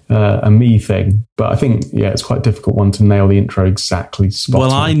me thing, but I think it's quite a difficult one to nail the intro exactly spot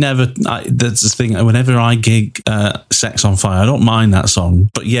on. That's the thing, whenever I gig Sex on Fire, I don't mind that song,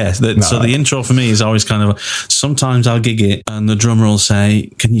 but so the intro for me is always kind of, sometimes I'll gig it and the drummer will say,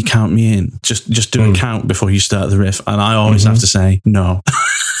 can you count me in, just do a count before you start the riff, and I always have to say no.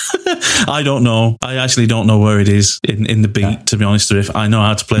 I don't know. I actually don't know where it is in the beat, to be honest, the riff. I know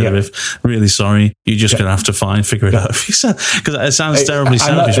how to play the riff. Really sorry. You're just going to have to figure it out. Because it sounds terribly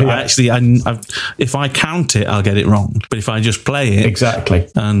selfish. If I count it, I'll get it wrong. But if I just play it... Exactly.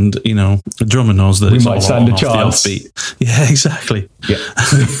 And, the drummer knows that it's all on off the offbeat. Yeah, exactly. Yeah.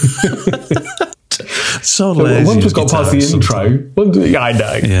 So lazy. Once we've got past the intro, I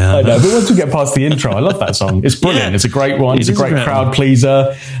know. But once we get past the intro, I love that song. It's brilliant. It's a great one. It's a great crowd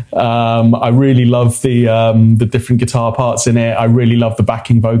pleaser. I really love the different guitar parts in it. I really love the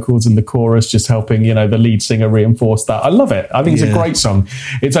backing vocals and the chorus, just helping the lead singer reinforce that. I love it. I think it's a great song.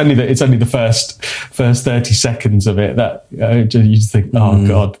 It's only the first 30 seconds of it that you just think, oh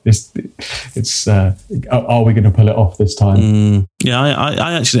god, it's are we going to pull it off this time?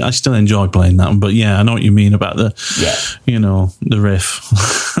 I still enjoy playing that one, but I know what you mean about the the riff,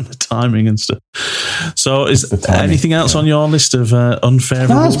 the timing and stuff. So is anything else on your list of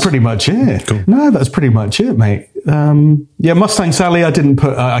unfavourable? That's pretty much it. Cool. No, that's pretty much it, mate. Mustang Sally, I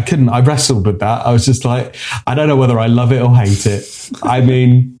couldn't, I wrestled with that. I was just like, I don't know whether I love it or hate it. I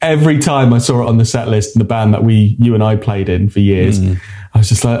mean, every time I saw it on the set list in the band that you and I played in for years, I was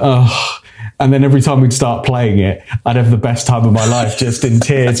just like, oh. And then every time we'd start playing it, I'd have the best time of my life, just in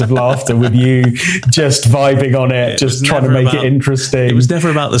tears of laughter with you, just vibing on it, just trying to make it interesting. It was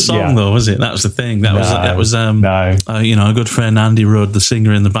never about the song, though, was it? That was the thing. That was a good friend, Andy Rudd, the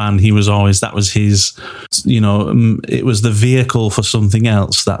singer in the band. He was always, that was his, it was the vehicle for something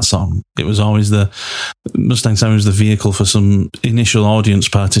else. That song. It was always Mustang Sally was the vehicle for some initial audience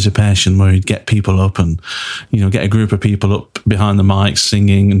participation, where he'd get people up and, get a group of people up behind the mics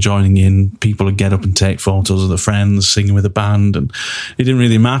singing and joining in. people would get up and take photos of the friends singing with the band, and it didn't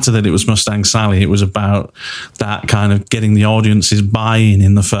really matter that it was Mustang Sally. It was about that kind of getting the audience's buy-in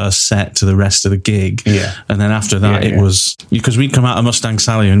in the first set to the rest of the gig. Yeah. And then after that, it was, because we'd come out of Mustang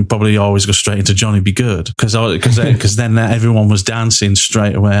Sally and probably always go straight into Johnny Be Good, because then everyone was dancing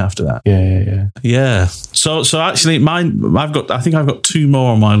straight away after that. Yeah. So actually, I think I've got two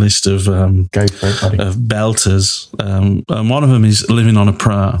more on my list of go for it, buddy. Of belters. And one of them is Living on a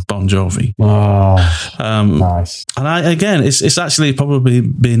Prayer, Bon Jovi. Nice. And again, it's actually probably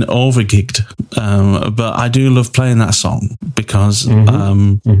been overgigged, but I do love playing that song because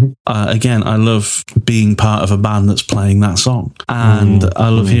again, I love being part of a band that's playing that song, and I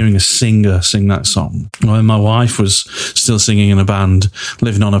love hearing a singer sing that song. When my wife was still singing in a band,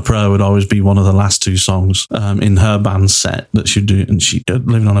 Living on a Prayer would always be one of the last two songs in her band set that she'd do, and she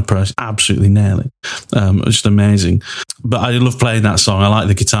Living on a Prayer is absolutely nailing. It's just amazing. But I love playing that song. I like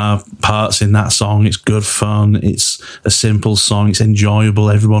the guitar parts in that song. It's good fun. It's a simple song. It's enjoyable.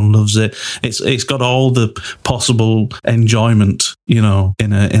 Everyone loves it. It's got all the possible enjoyment, in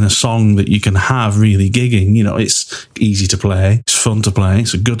a song that you can have really gigging. It's easy to play. It's fun to play.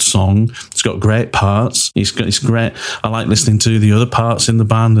 It's a good song. It's got great parts. It's great. I like listening to the other parts in the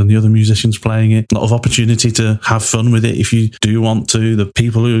band and the other musicians playing it. A lot of opportunity to have fun with it if you do want to. The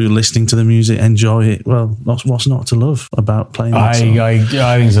people who are listening to the music enjoy it. Well, what's not to love about playing that song? I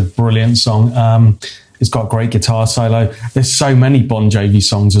think it's a brilliant song. It's got a great guitar solo. There's so many Bon Jovi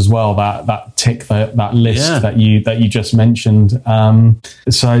songs as well that tick that list that you just mentioned.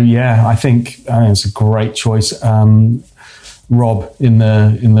 I think it's a great choice. Rob in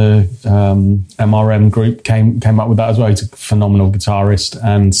the MRM group came up with that as well. He's a phenomenal guitarist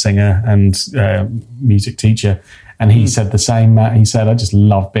and singer and music teacher. And he said the same, Matt. He said, I just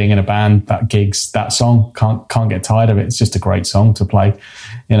love being in a band that gigs that song. Can't get tired of it. It's just a great song to play,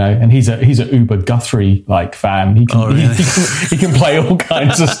 and he's a Uber Guthrie fan. He can play all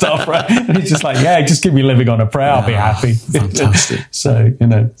kinds of stuff, right? And he's just like, just give me Living on a Prayer. I'll be happy. Fantastic. So,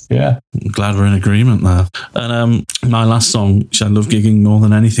 I'm glad we're in agreement there. And my last song, which I love gigging more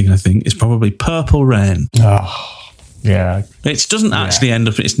than anything, I think, is probably Purple Rain. Oh. Yeah. It doesn't actually end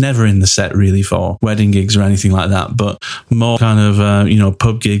up, it's never in the set really for wedding gigs or anything like that, but more kind of,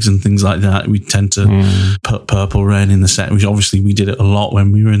 pub gigs and things like that, we tend to put Purple Rain in the set, which obviously we did it a lot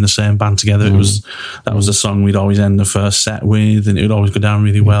when we were in the same band together. That was the song we'd always end the first set with, and it would always go down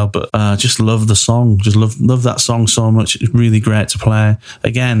really well, but just love the song, just love that song so much. It's really great to play.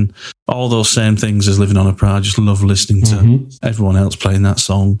 Again, all those same things as Living on a Prayer. I just love listening to everyone else playing that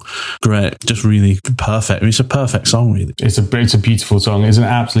song. Great, just really perfect. I mean, it's a perfect song, really. It's a beautiful song. It's an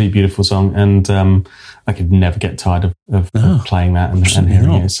absolutely beautiful song, and I could never get tired of playing that and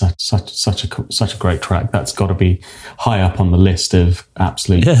hearing it. It's such a great track. That's got to be high up on the list of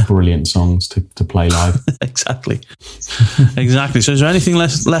absolute brilliant songs to play live. Exactly. So, is there anything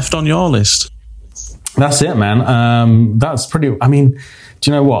left on your list? That's it, man. That's pretty. I mean,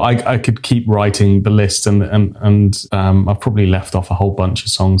 do you know what? I could keep writing the list, and I've probably left off a whole bunch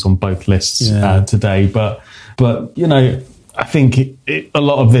of songs on both lists today. But I think a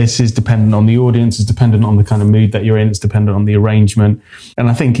lot of this is dependent on the audience, is dependent on the kind of mood that you're in, it's dependent on the arrangement, and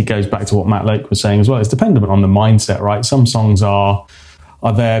I think it goes back to what Matt Lake was saying as well. It's dependent on the mindset, right? Some songs are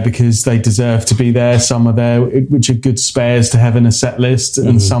there because they deserve to be there. Some are there which are good spares to have in a set list,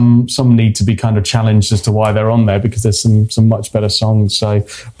 and some need to be kind of challenged as to why they're on there, because there's some much better songs. So,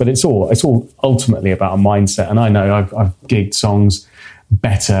 but it's all ultimately about a mindset. And I know I've gigged songs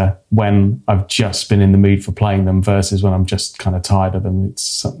better when I've just been in the mood for playing them versus when I'm just kind of tired of them.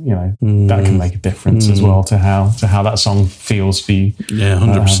 It's that can make a difference as well to how that song feels for you. Yeah,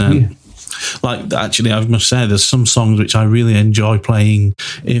 100%. Like, actually, I must say, there's some songs which I really enjoy playing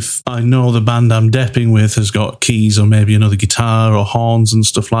if I know the band I'm depping with has got keys or maybe another guitar or horns and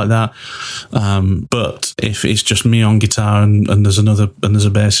stuff like that. But if it's just me on guitar and there's a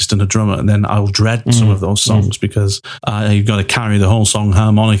bassist and a drummer, then I'll dread some of those songs because you've got to carry the whole song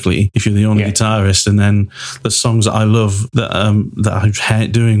harmonically if you're the only guitarist. And then there's songs that I love that I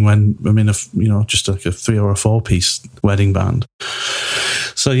hate doing when I'm in just like a 3 or a 4 piece wedding band.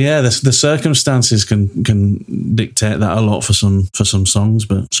 So yeah, the circumstances can dictate that a lot for some songs,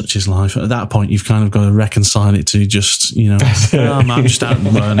 but such is life. At that point, you've kind of got to reconcile it to just I'm just out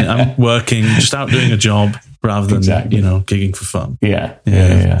learning, I'm working, just out doing a job. rather than, Exactly. gigging for fun. Yeah.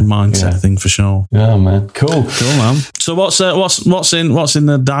 Mindset thing for sure. Oh man, cool, man. So what's in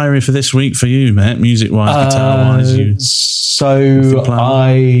the diary for this week for you, mate? Music wise, guitar wise, So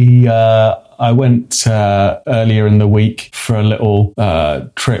I went earlier in the week for a little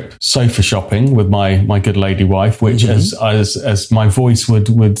trip sofa shopping with my good lady wife, which, as my voice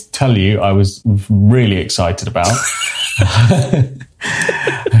would tell you, I was really excited about.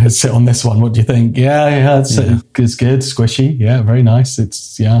 Sit on this one. What do you think? It's good, squishy. Yeah, very nice.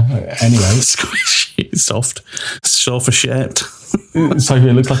 Anyway, squishy, soft, sofa shaped. Sofa,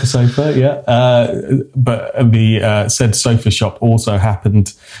 it looks like a sofa, but the said sofa shop also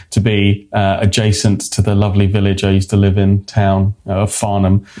happened to be adjacent to the lovely village I used to live in, town of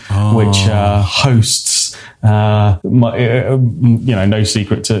Farnham, which hosts, no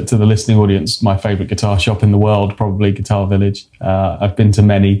secret to the listening audience, my favourite guitar shop in the world, probably Guitar Village. I've been to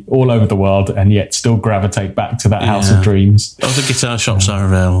many all over the world, and yet still gravitate back to that house of dreams. Other guitar shops are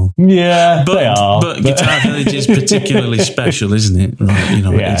available. Yeah, they are. But Guitar Village is particularly special, isn't it? Right,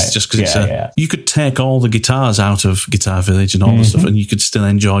 it's just because you could take all the guitars out of Guitar Village and all the stuff, and you could still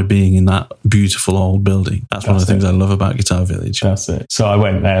enjoy being in that beautiful old building. That's one of the things I love about Guitar Village. That's it. So I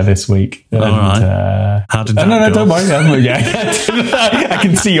went there this week. All right. How did that go? No, don't worry. I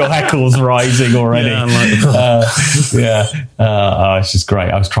can see your hackles rising already. It's just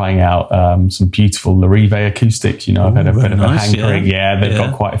great. I was trying out some beautiful Larive acoustics. I've had a bit of a hankering. They've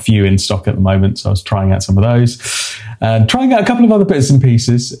got quite a few in stock at the moment, so I was trying out some of those. And trying out a couple of other bits and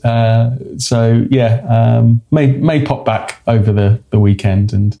pieces. May pop back over the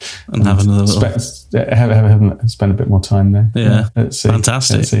weekend and have another spend a bit more time there. Yeah, let's see.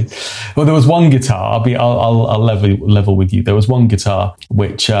 Fantastic. Let's see. Well, there was one guitar. I'll level with you. There was one guitar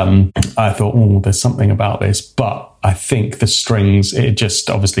which I thought, there's something about this, but I think the strings, it just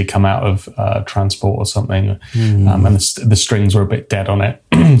obviously come out of transport or something, and the strings were a bit dead on it.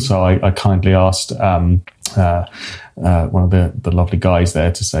 So I kindly asked one of the lovely guys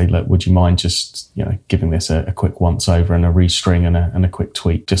there to say, look, would you mind just giving this a quick once over and a restring and a quick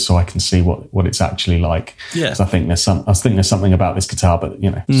tweak, just so I can see what it's actually like. Yeah, because I think there's something about this guitar, but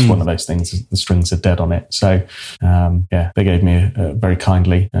it's one of those things. The strings are dead on it. So they gave me a very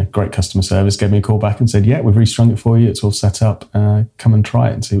kindly, great customer service, gave me a call back and said, we've restrung it for you. It's all set up. Come and try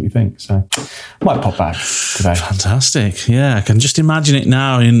it and see what you think. So I might pop back today. Fantastic. Yeah, I can just imagine it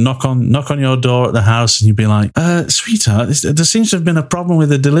now. You knock on your door at the house and you'd be like, sweetheart, there seems to have been a problem with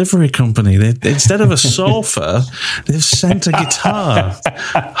the delivery company. Instead of a sofa, they've sent a guitar.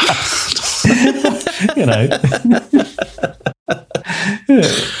 No,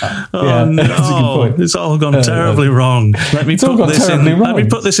 that's a good point. It's all gone terribly wrong. Let me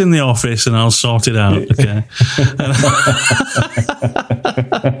put this in the office and I'll sort it out. Okay.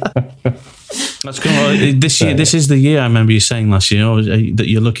 That's cool. This is the year, I remember you saying last year, that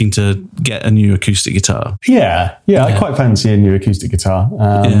you're looking to get a new acoustic guitar. Yeah. I quite fancy a new acoustic guitar.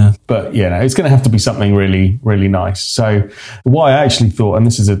 But it's going to have to be something really, really nice. So what I actually thought, and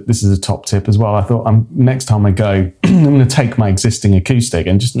this is a top tip as well, I thought next time I go, I'm going to take my existing acoustic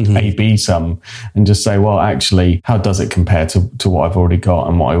and just A/B some and just say, well, actually, how does it compare to what I've already got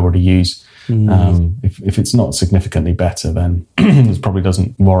and what I already use? If it's not significantly better, then it probably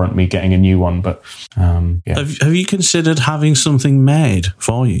doesn't warrant me getting a new one. But have you considered having something made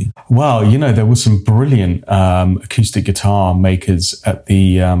for you? Well, there was some brilliant acoustic guitar makers at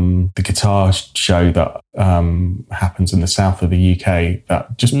the guitar show that happens in the south of the UK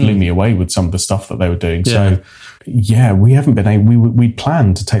that just blew me away with some of the stuff that they were doing. Yeah. So we haven't been able. We'd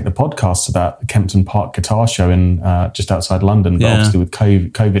planned to take the podcast to that Kempton Park guitar show in just outside London, but obviously with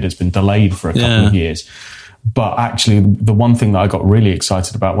COVID, it's been delayed for a couple of years. But actually, the one thing that I got really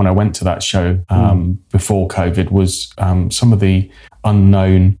excited about when I went to that show before COVID was some of the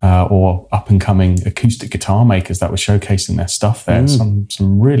unknown or up-and-coming acoustic guitar makers that were showcasing their stuff there. Some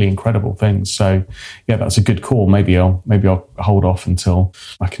really incredible things. So that's a good call. Maybe I'll hold off until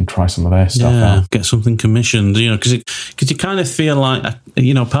I can try some of their stuff out. Get something commissioned, because you kind of feel like,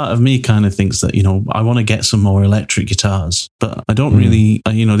 part of me kind of thinks that, I want to get some more electric guitars, but I don't really,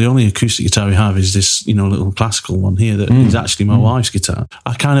 the only acoustic guitar we have is this, little classical one here that is actually my wife's guitar.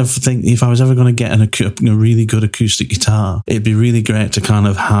 I kind of think if I was ever going to get a really good acoustic guitar, it'd be really great to kind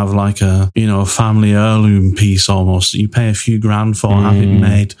of have like a family heirloom piece almost. You pay a few grand for, have it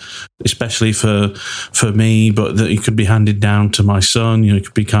made, especially for me, but that it could be handed down to my son. It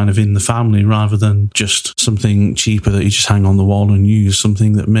could be kind of in the family rather than just something cheaper that you just hang on the wall and use.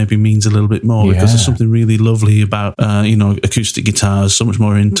 Something that maybe means a little bit more, because there's something really lovely about acoustic guitars. So much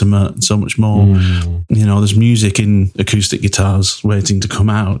more intimate, so much more. there's music in acoustic guitars waiting to come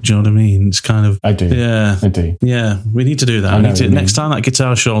out. Do you know what I mean? It's kind of... I do. Yeah. I do. Yeah, we need to do that. Next time that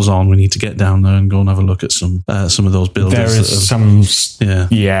guitar show's on, we need to get down there and go and have a look at some of those builders. There is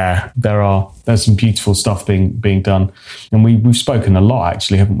there's some beautiful stuff being done. And we've spoken a lot,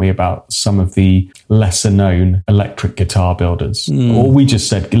 actually, haven't we, about some of the lesser known electric guitar builders. Or we just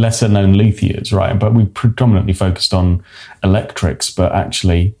said lesser known luthiers, right? But we predominantly focused on electrics. But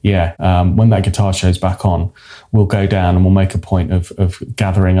actually, when that guitar show's back on, we'll go down and we'll make a point of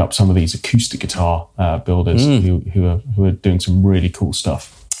gathering up some of these acoustic guitar builders who are doing some really cool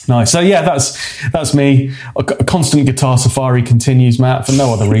stuff. Nice. So yeah, that's me. A constant guitar safari continues, Matt, for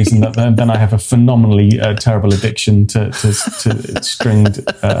no other reason than I have a phenomenally terrible addiction to stringed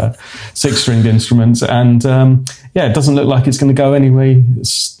 6-stringed instruments, and it doesn't look like it's going to go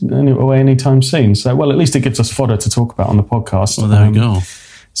away anytime soon. So well, at least it gives us fodder to talk about on the podcast. Well, there we go.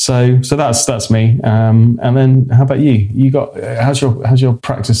 So that's me. And then how about you? How's your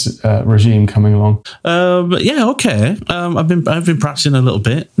practice regime coming along? Okay. I've been practicing a little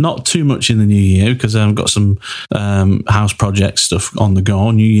bit, not too much in the new year because I've got some house project stuff on the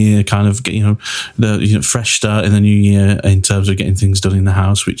go. New year, kind of the fresh start in the new year in terms of getting things done in the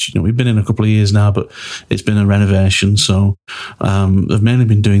house, which we've been in a couple of years now, but it's been a renovation. So I've mainly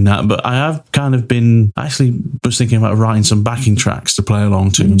been doing that, but I have kind of been was thinking about writing some backing tracks to play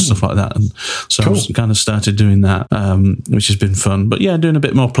along to and stuff like that, and so cool. I've kind of started doing that, which has been fun. But yeah, doing a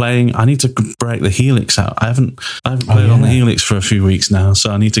bit more playing. I need to break the Helix out. I haven't played on the Helix for a few weeks now,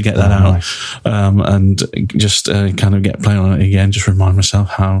 so I need to get that out. Nice. And just kind of get playing on it again. Just remind myself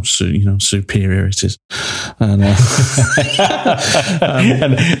how superior it is, and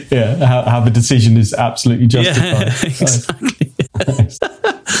how the decision is absolutely justified. Yeah, exactly. Nice.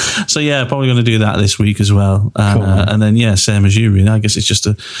 So yeah, probably going to do that this week as well, and then same as you. Really, I guess it's just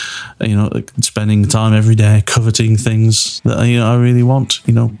spending time every day coveting things that I really want.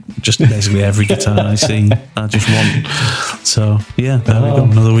 Just basically every guitar I see, I just want. So yeah, there we go.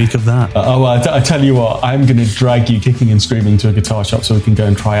 Another week of that. I tell you what, I'm going to drag you kicking and screaming to a guitar shop so we can go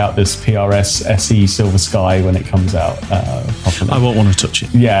and try out this PRS SE Silver Sky when it comes out. Properly. I won't want to touch it.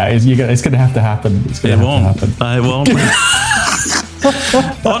 Yeah, it's going to have to happen. It won't.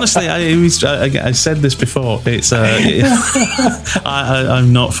 Honestly, I said this before. It's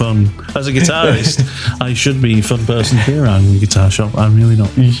I'm not fun as a guitarist. I should be a fun person to be around in a guitar shop. I'm really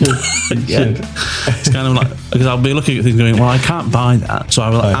not. You should. It's kind of like, because I'll be looking at things going, well, I can't buy that, so I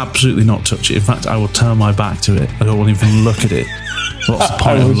will absolutely not touch it. In fact, I will turn my back to it. I don't want to even look at it. What's the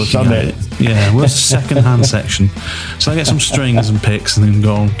point of looking at it? Yeah, where's the second-hand section? So I get some strings and picks and then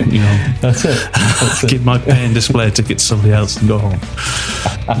go, That's it. Give my pay and display ticket to somebody else and go home.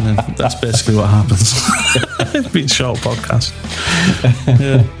 And then that's basically what happens. It's been a short podcast.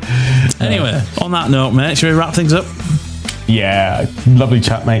 Yeah. Anyway, on that note, mate, should we wrap things up? Yeah, lovely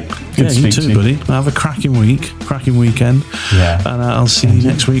chat, mate. Good to speak to you, buddy. Have a cracking weekend. Yeah. And I'll see you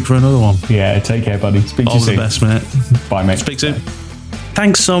next week for another one. Yeah, take care, buddy. Speak to you soon. All the best, mate. Bye, mate. Speak soon.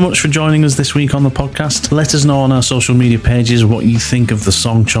 Thanks so much for joining us this week on the podcast. Let us know on our social media pages what you think of the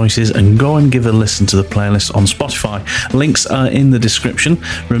song choices, and go and give a listen to the playlist on Spotify. Links are in the description.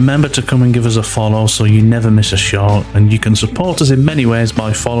 Remember to come and give us a follow so you never miss a show, and you can support us in many ways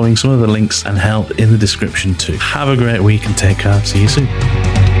by following some of the links and help in the description too. Have a great week and take care. See you soon.